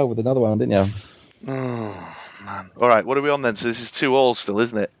earlier as well with another one, didn't you? Oh, man. All right, what are we on then? So this is 2-2 still,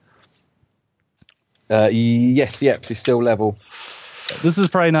 isn't it? Yes, yep, he's still level. This is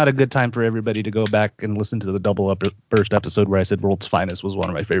probably not a good time for everybody to go back and listen to the double burst episode where I said World's Finest was one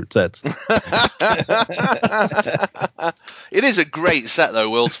of my favorite sets. It is a great set, though,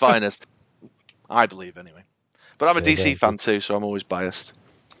 World's Finest. I believe, anyway. But I'm a Yeah, DC very fan, good. too, so I'm always biased.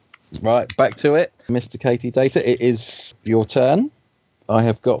 Right, back to it. Mr. Katie Data, it is your turn. I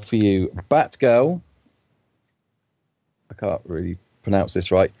have got for you Batgirl. I can't really pronounce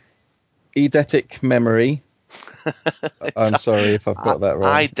this right. Eidetic Memory. I'm sorry if I've got that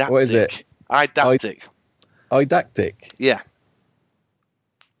wrong. Eidactic. What is it? Eidactic. Eidactic. Yeah.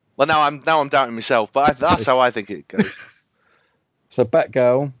 Well, now I'm doubting myself, but that's how I think it goes. So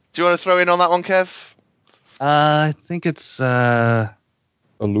Batgirl. Do you want to throw in on that one, Kev? I think it's Aluminum.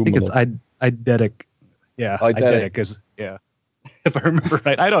 eidetic. Yeah, Eidetic. eidetic is, yeah. If I remember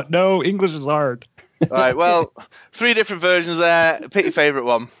right. I don't know. English is hard. All right, well, 3 different versions there. Pick your favourite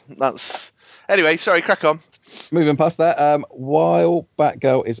one. Anyway, sorry, crack on. Moving past that, while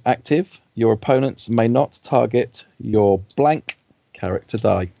Batgirl is active, your opponents may not target your blank character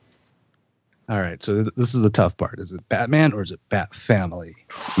die. All right, so this is the tough part. Is it Batman or is it Bat Family?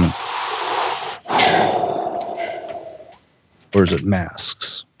 Or is it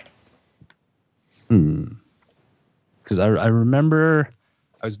masks? Because I remember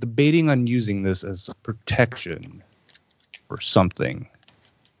I was debating on using this as protection or something.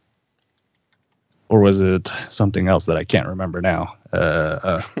 Or was it something else that I can't remember now?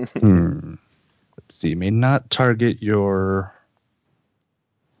 Let's see. May not target your...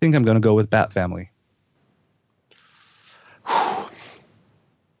 I think I'm going to go with Bat Family.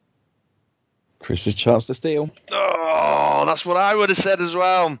 Chris's chance to steal. Oh, that's what I would have said as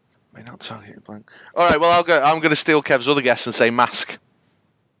well. May not target blank. All right, well, I'm going to steal Kev's other guess and say mask.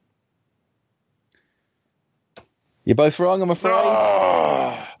 You're both wrong, I'm afraid.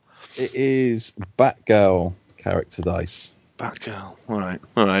 Oh, It is Batgirl character dice. Batgirl. All right.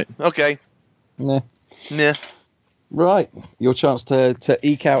 Okay. Yeah. Yeah. Right, your chance to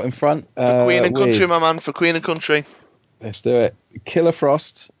eke out in front. For Queen and Country, with- my man. For Queen and Country. Let's do it. Killer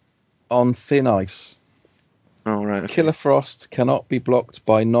Frost on thin ice. All right. Okay. Killer Frost cannot be blocked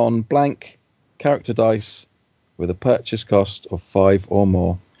by non-blank character dice with a purchase cost of 5 or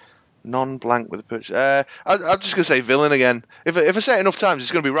more. Non-blank with a purchase. I'm just going to say villain again. If I say it enough times,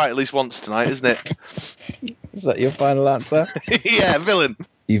 it's going to be right at least once tonight, isn't it? Is that your final answer? Yeah, villain.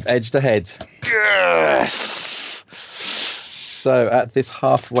 You've edged ahead. Yes. So at this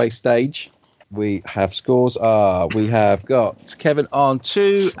halfway stage, we have scores are we have got Kevin on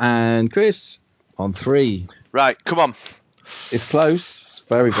 2 and Chris on 3. Right, come on. It's close. It's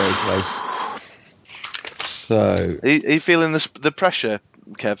very, very close. So Are you feeling the pressure,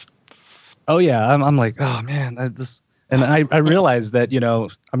 Kev? Oh yeah, I'm like, oh man, I realized that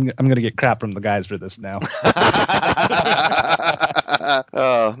I'm gonna get crap from the guys for this now.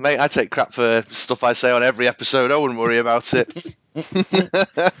 Oh, mate, I take crap for stuff I say on every episode. I wouldn't worry about it.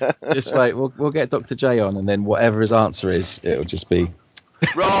 just wait, we'll get Dr. J on, and then whatever his answer is, it'll just be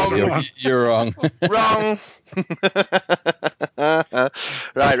Wrong. you're wrong. Wrong.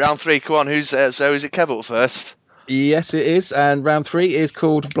 Right, round 3. Come on. Who's so? Is it Kev up first? Yes, it is. And round 3 is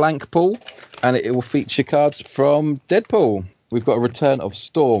called Blank Pool, and it will feature cards from Deadpool. We've got a return of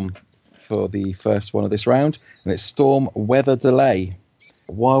Storm for the first one of this round, and it's Storm Weather Delay.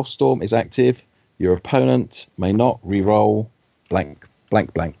 While Storm is active, your opponent may not re-roll blank,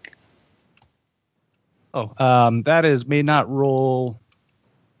 blank, blank. Oh, that is may not roll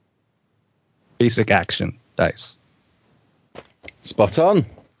basic action dice. Spot on.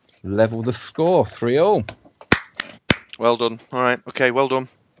 Level the score, 3-all. Well done. All right. Okay. Well done.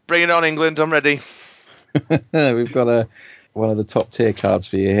 Bring it on, England. I'm ready. We've got one of the top tier cards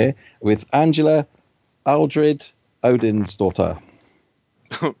for you here with Angela Aldred, Odin's daughter.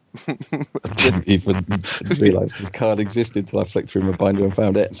 I didn't even realise this card existed until I flicked through my binder and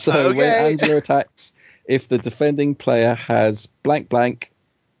found it. So when Okay. Angela attacks, if the defending player has blank blank,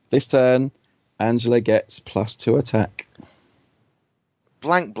 this turn Angela gets +2 attack.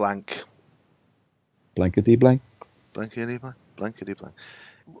 Blank, blank. Blankety blank. Blankety blank. Blankety blank.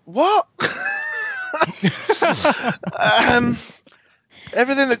 What?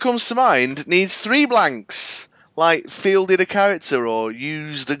 Everything that comes to mind needs 3 blanks. Like fielded a character or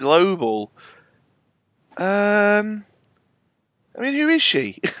used a global. I mean, who is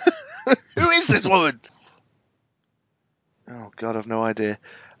she? Who is this woman? Oh God, I've no idea.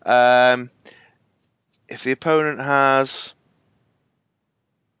 If the opponent has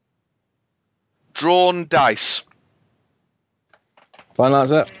drawn dice. Final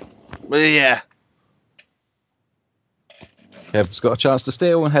answer. Well, yeah. Kev's got a chance to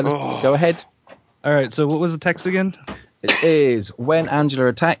steal and go ahead. All right, so what was the text again? It is when Angela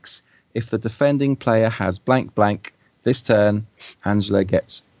attacks, if the defending player has blank blank, this turn Angela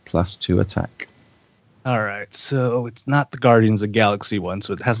gets +2 attack. All right, so it's not the Guardians of the Galaxy one,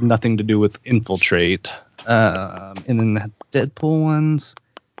 so it has nothing to do with infiltrate. And then the Deadpool ones.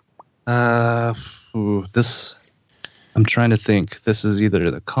 This, I'm trying to think. This is either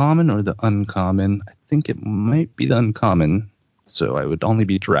the common or the uncommon. I think it might be the uncommon, so I would only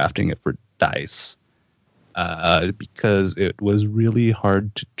be drafting it for dice. Because it was really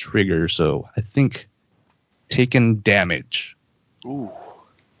hard to trigger, so I think taking damage. Ooh.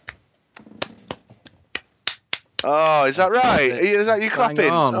 Oh, is that right? Is that you Bang clapping?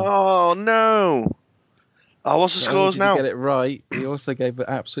 on. Oh no. Oh, what's the Not scores only did now? you get it right, he also gave an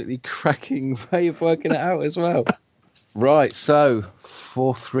absolutely cracking way of working it out as well. Right, so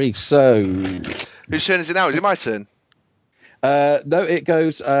 4-3. So Whose turn is it now? Is it my turn? no, it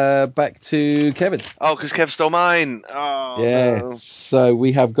goes back to Kevin. Oh, because Kev stole mine. Oh, Yeah. no. So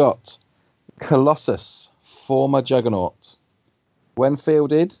we have got Colossus, former Juggernaut. When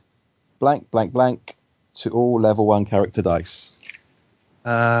fielded, blank, blank, blank to all level 1 character dice.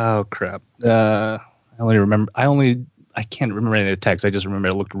 Oh crap! I can't remember any of the text. I just remember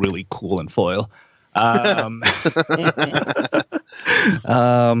it looked really cool in foil. Let's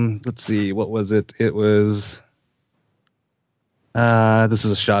see, what was it? It was. This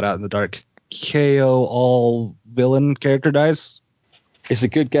is a shot out in the dark. KO all villain character dice. It's a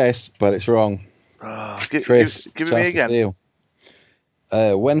good guess, but it's wrong. Oh, Chris, give it me chance to again. steal.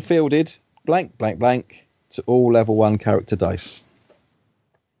 When fielded, blank, blank, blank to all level 1 character dice.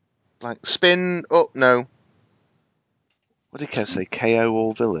 Like spin up. No. What did Kev say? KO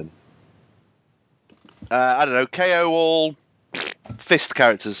all villain. I don't know, KO all fist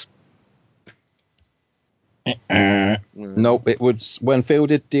characters. Nope, it would, when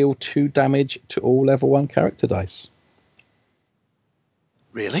fielded, deal 2 damage to all level 1 character dice.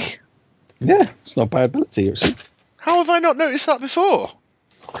 Really? Yeah, it's not a bad ability, actually. How have I not noticed that before?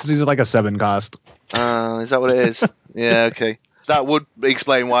 Because he's like a 7 cost. Is that what it is? Yeah, okay. That would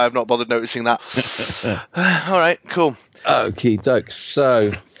explain why I've not bothered noticing that. All right, cool. Okie doke.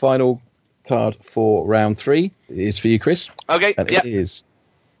 So, final card for round 3 is for you, Chris. Okay, And yeah. it is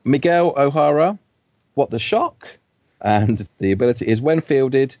Miguel O'Hara, What the Shock? And the ability is when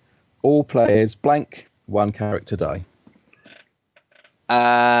fielded, all players blank 1 character die.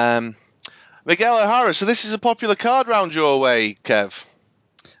 Miguel O'Hara, so this is a popular card round your way, Kev.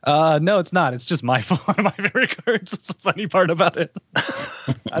 No, it's not. It's just one of my favorite cards. That's the funny part about it.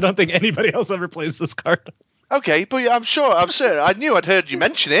 I don't think anybody else ever plays this card. Okay, but I'm certain. I knew I'd heard you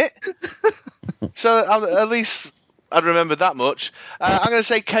mention it. So at least I'd remembered that much. I'm going to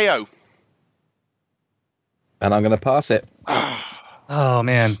say KO. And I'm going to pass it. Oh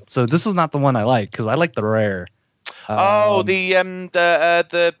man, so this is not the one I like because I like the rare. What's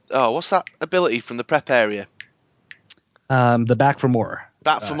that ability from the prep area? The back for more.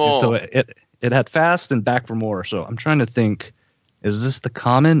 Back for more. So it had fast and back for more. So I'm trying to think, is this the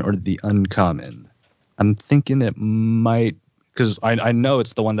common or the uncommon? I'm thinking it might, because I know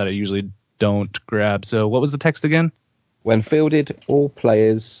it's the one that I usually don't grab. So what was the text again? When fielded, all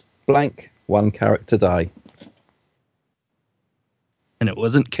players blank 1 character die. And it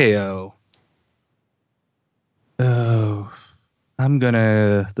wasn't KO. Oh,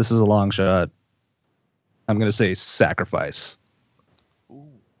 this is a long shot. I'm going to say sacrifice.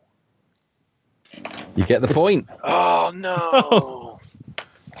 You get the point. Oh, no.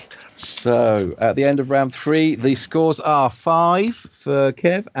 So, at the end of round 3, the scores are 5 for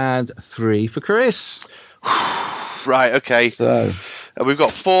Kev and 3 for Chris. Right, okay. So, We've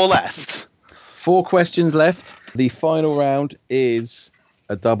got 4 left. 4 questions left. The final round is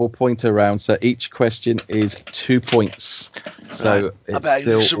a double pointer round, so each question is 2 points. So it's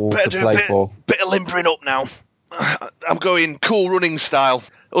still all to play for. Bit of limbering up now. I'm going cool running style.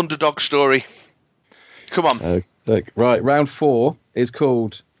 Underdog story. Come on. Look, right, round 4 is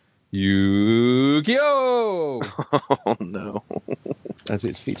called Yu-Gi-Oh! Oh, no. As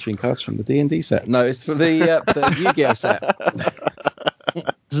it's featuring cards from the D&D set. No, it's from the Yu-Gi-Oh set.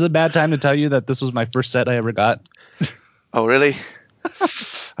 This is a bad time to tell you that this was my first set I ever got. Oh, really?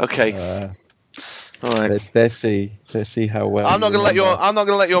 Okay. All right. Let's see how well. I'm not going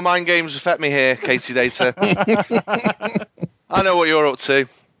to let your mind games affect me here, Katie Data. I know what you're up to.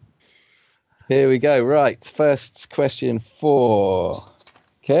 Here we go. Right, first question for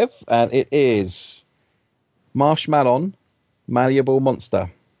Kev, and it is Marshmallow, malleable monster.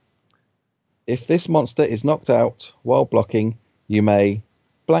 If this monster is knocked out while blocking, you may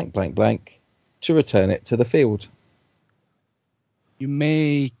blank blank blank to return it to the field. You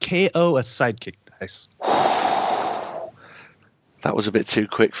may KO a sidekick dice. That was a bit too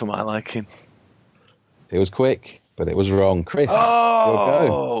quick for my liking. It was quick, but it was wrong. Chris, your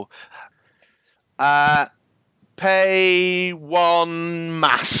go. Pay 1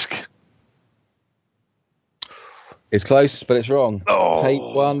 mask. It's close, but it's wrong. Oh. Pay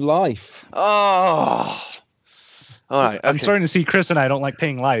 1 life. Oh. All right. I'm okay. starting to see Chris and I don't like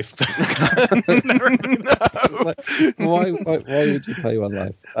paying life. Why would you pay 1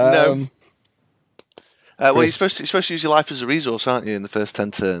 life? No. Well, you're Chris. supposed to use your life as a resource, aren't you, in the first 10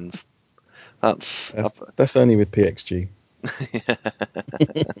 turns? That's only with PXG.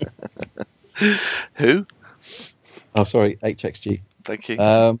 Who? Oh, sorry, HXG. Thank you.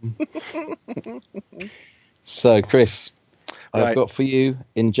 So, Chris, Right. I've got for you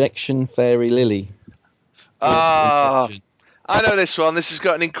Injection Fairy Lily. Ah, Injection. I know this one. This has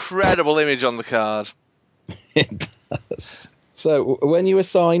got an incredible image on the card. It does. So, when you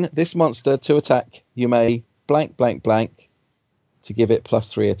assign this monster to attack, you may blank blank blank to give it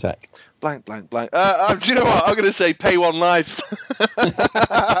 +3 attack. Blank, blank, blank. Do you know what? I'm going to say pay 1 life.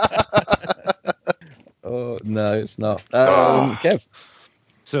 Oh, no, it's not. Oh. Kev.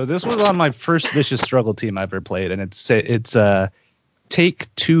 So this was on my first Vicious Struggle team I ever played, and it's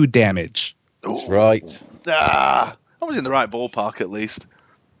take 2 damage. That's right. I was in the right ballpark at least.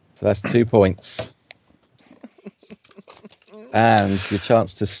 So that's 2 points. And your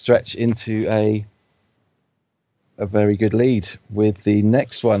chance to stretch into a very good lead with the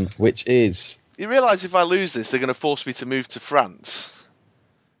next one, which is... You realise if I lose this, they're going to force me to move to France.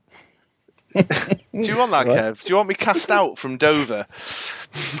 Do you want that, Right. Kev? Do you want me cast out from Dover?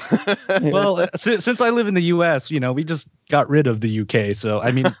 Well, since I live in the U.S., we just got rid of the U.K. So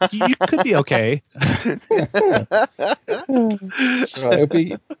I mean, you could be okay. That's right. It'll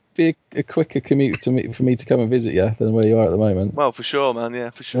be a quicker commute for me to come and visit you than where you are at the moment. Well, for sure, man. Yeah,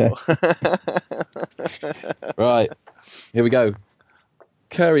 for sure. Right. Here we go.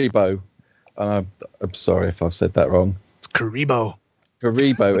 Karibo. I'm sorry if I've said that wrong. It's Karibo.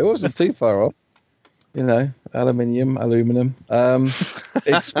 Karibo. It wasn't too far off. Aluminum.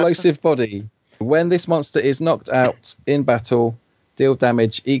 Explosive body. When this monster is knocked out in battle, deal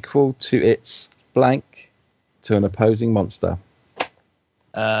damage equal to its blank to an opposing monster.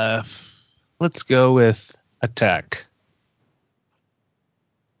 Let's go with attack.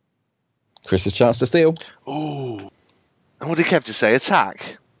 Chris's chance to steal. Ooh. And what did Kev just say?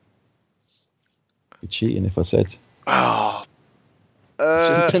 Attack. You're cheating if I said. Oh.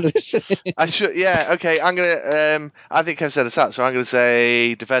 Should have been listening. I should. Yeah. Okay. I'm gonna. I think Kev said attack, so I'm gonna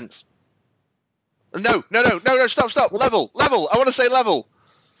say defense. No. Stop. Level. I want to say level.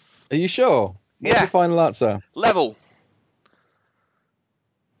 Are you sure? What's Yeah. your final answer? Level.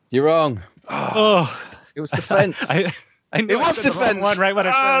 You're wrong. Oh, It was defense. I knew It I was said the wrong defense. one right when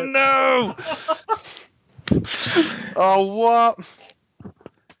I said it. No. Oh, what?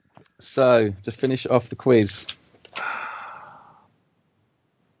 So, to finish off the quiz,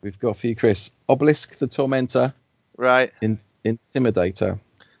 we've got for you, Chris, Obelisk the Tormentor, Right. Intimidator.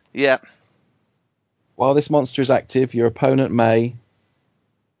 Yeah. While this monster is active, your opponent may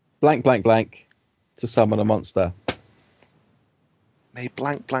blank to summon a monster. May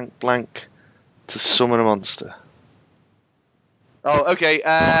blank to summon a monster. Oh, okay.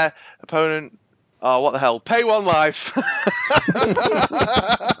 Opponent. Oh, what the hell? Pay 1 life.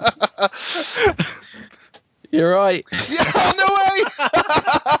 You're right. Yeah, no way.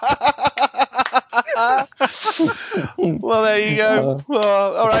 Well, there you go.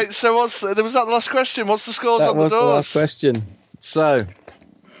 Well, all right. So, was that the last question? What's the scores That on the was the doors? last question. So,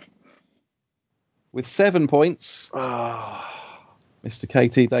 with 7 points, Oh, Mr.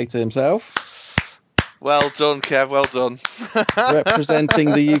 KT Data himself, well done, Kev. Well done.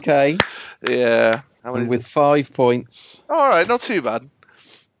 representing the UK, Yeah. How many? and with 5 points, All right, not too bad.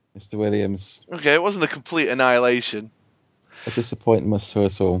 Mr. Williams. Okay, it wasn't a complete annihilation. A disappointment to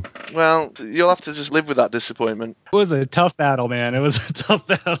us all. Well, you'll have to just live with that disappointment. It was a tough battle, man. It was a tough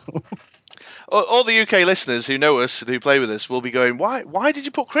battle. All the UK listeners who know us and who play with us will be going, why did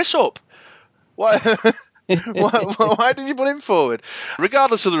you put Chris up? Why? Why did you put him forward?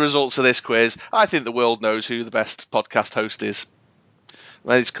 Regardless of the results of this quiz, I think the world knows who the best podcast host is.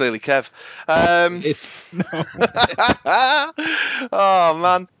 Well, it's clearly Kev. It's Oh,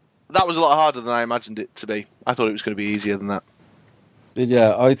 man. That was a lot harder than I imagined it to be. I thought it was going to be easier than that.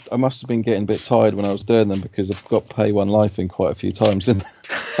 Yeah, I must have been getting a bit tired when I was doing them because I've got pay 1 life in quite a few times. And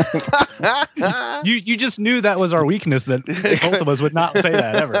You just knew that was our weakness, that both of us would not say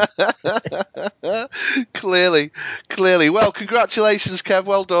that ever. Clearly. Well, congratulations, Kev.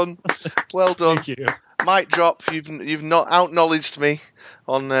 Well done. Well done. Thank you. Mic drop. You've not out-knowledged me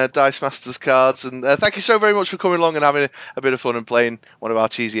on Dice Masters cards, and thank you so very much for coming along and having a bit of fun and playing one of our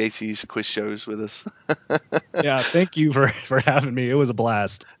cheesy 80s quiz shows with us. Yeah, thank you for having me. It was a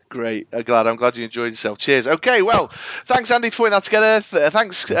blast. Great. I'm glad you enjoyed yourself. Cheers. Okay, well, thanks, Andy, for putting that together.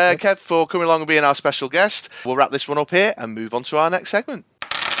 Thanks, Kev, for coming along and being our special guest. We'll wrap this one up here and move on to our next segment.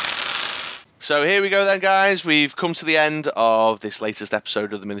 So here we go then, guys. We've come to the end of this latest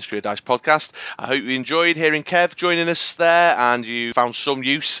episode of the Ministry of Dice podcast. I hope you enjoyed hearing Kev joining us there and you found some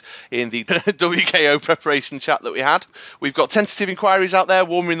use in the WKO preparation chat that we had. We've got tentative inquiries out there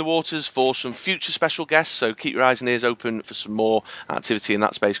warming the waters for some future special guests, so keep your eyes and ears open for some more activity in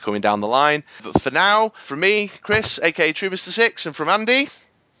that space coming down the line. But for now, from me, Chris, aka True Mr. Six, and from Andy,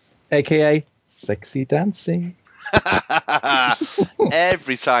 AKA Sexy Dancing.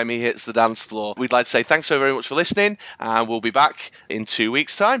 every time he hits the dance floor, we'd like to say thanks so very much for listening, and we'll be back in 2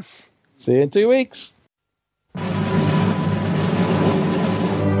 weeks' time. See you in 2 weeks.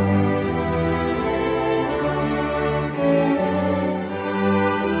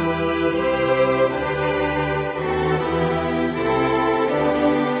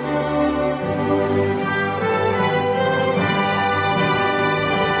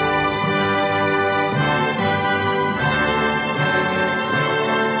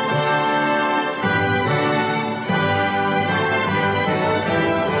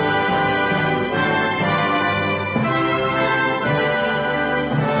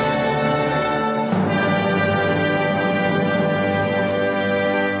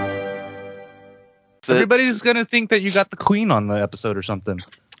 Everybody's going to think that you got the queen on the episode or something.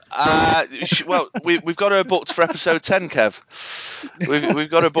 Well, we've got her booked for episode 10, Kev. We've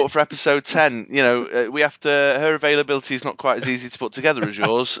got her booked for episode 10. You know, we have to. Her availability is not quite as easy to put together as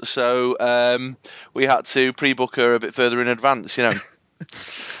yours, so we had to pre-book her a bit further in advance. You know,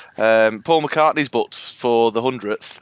 Paul McCartney's booked for the 100th.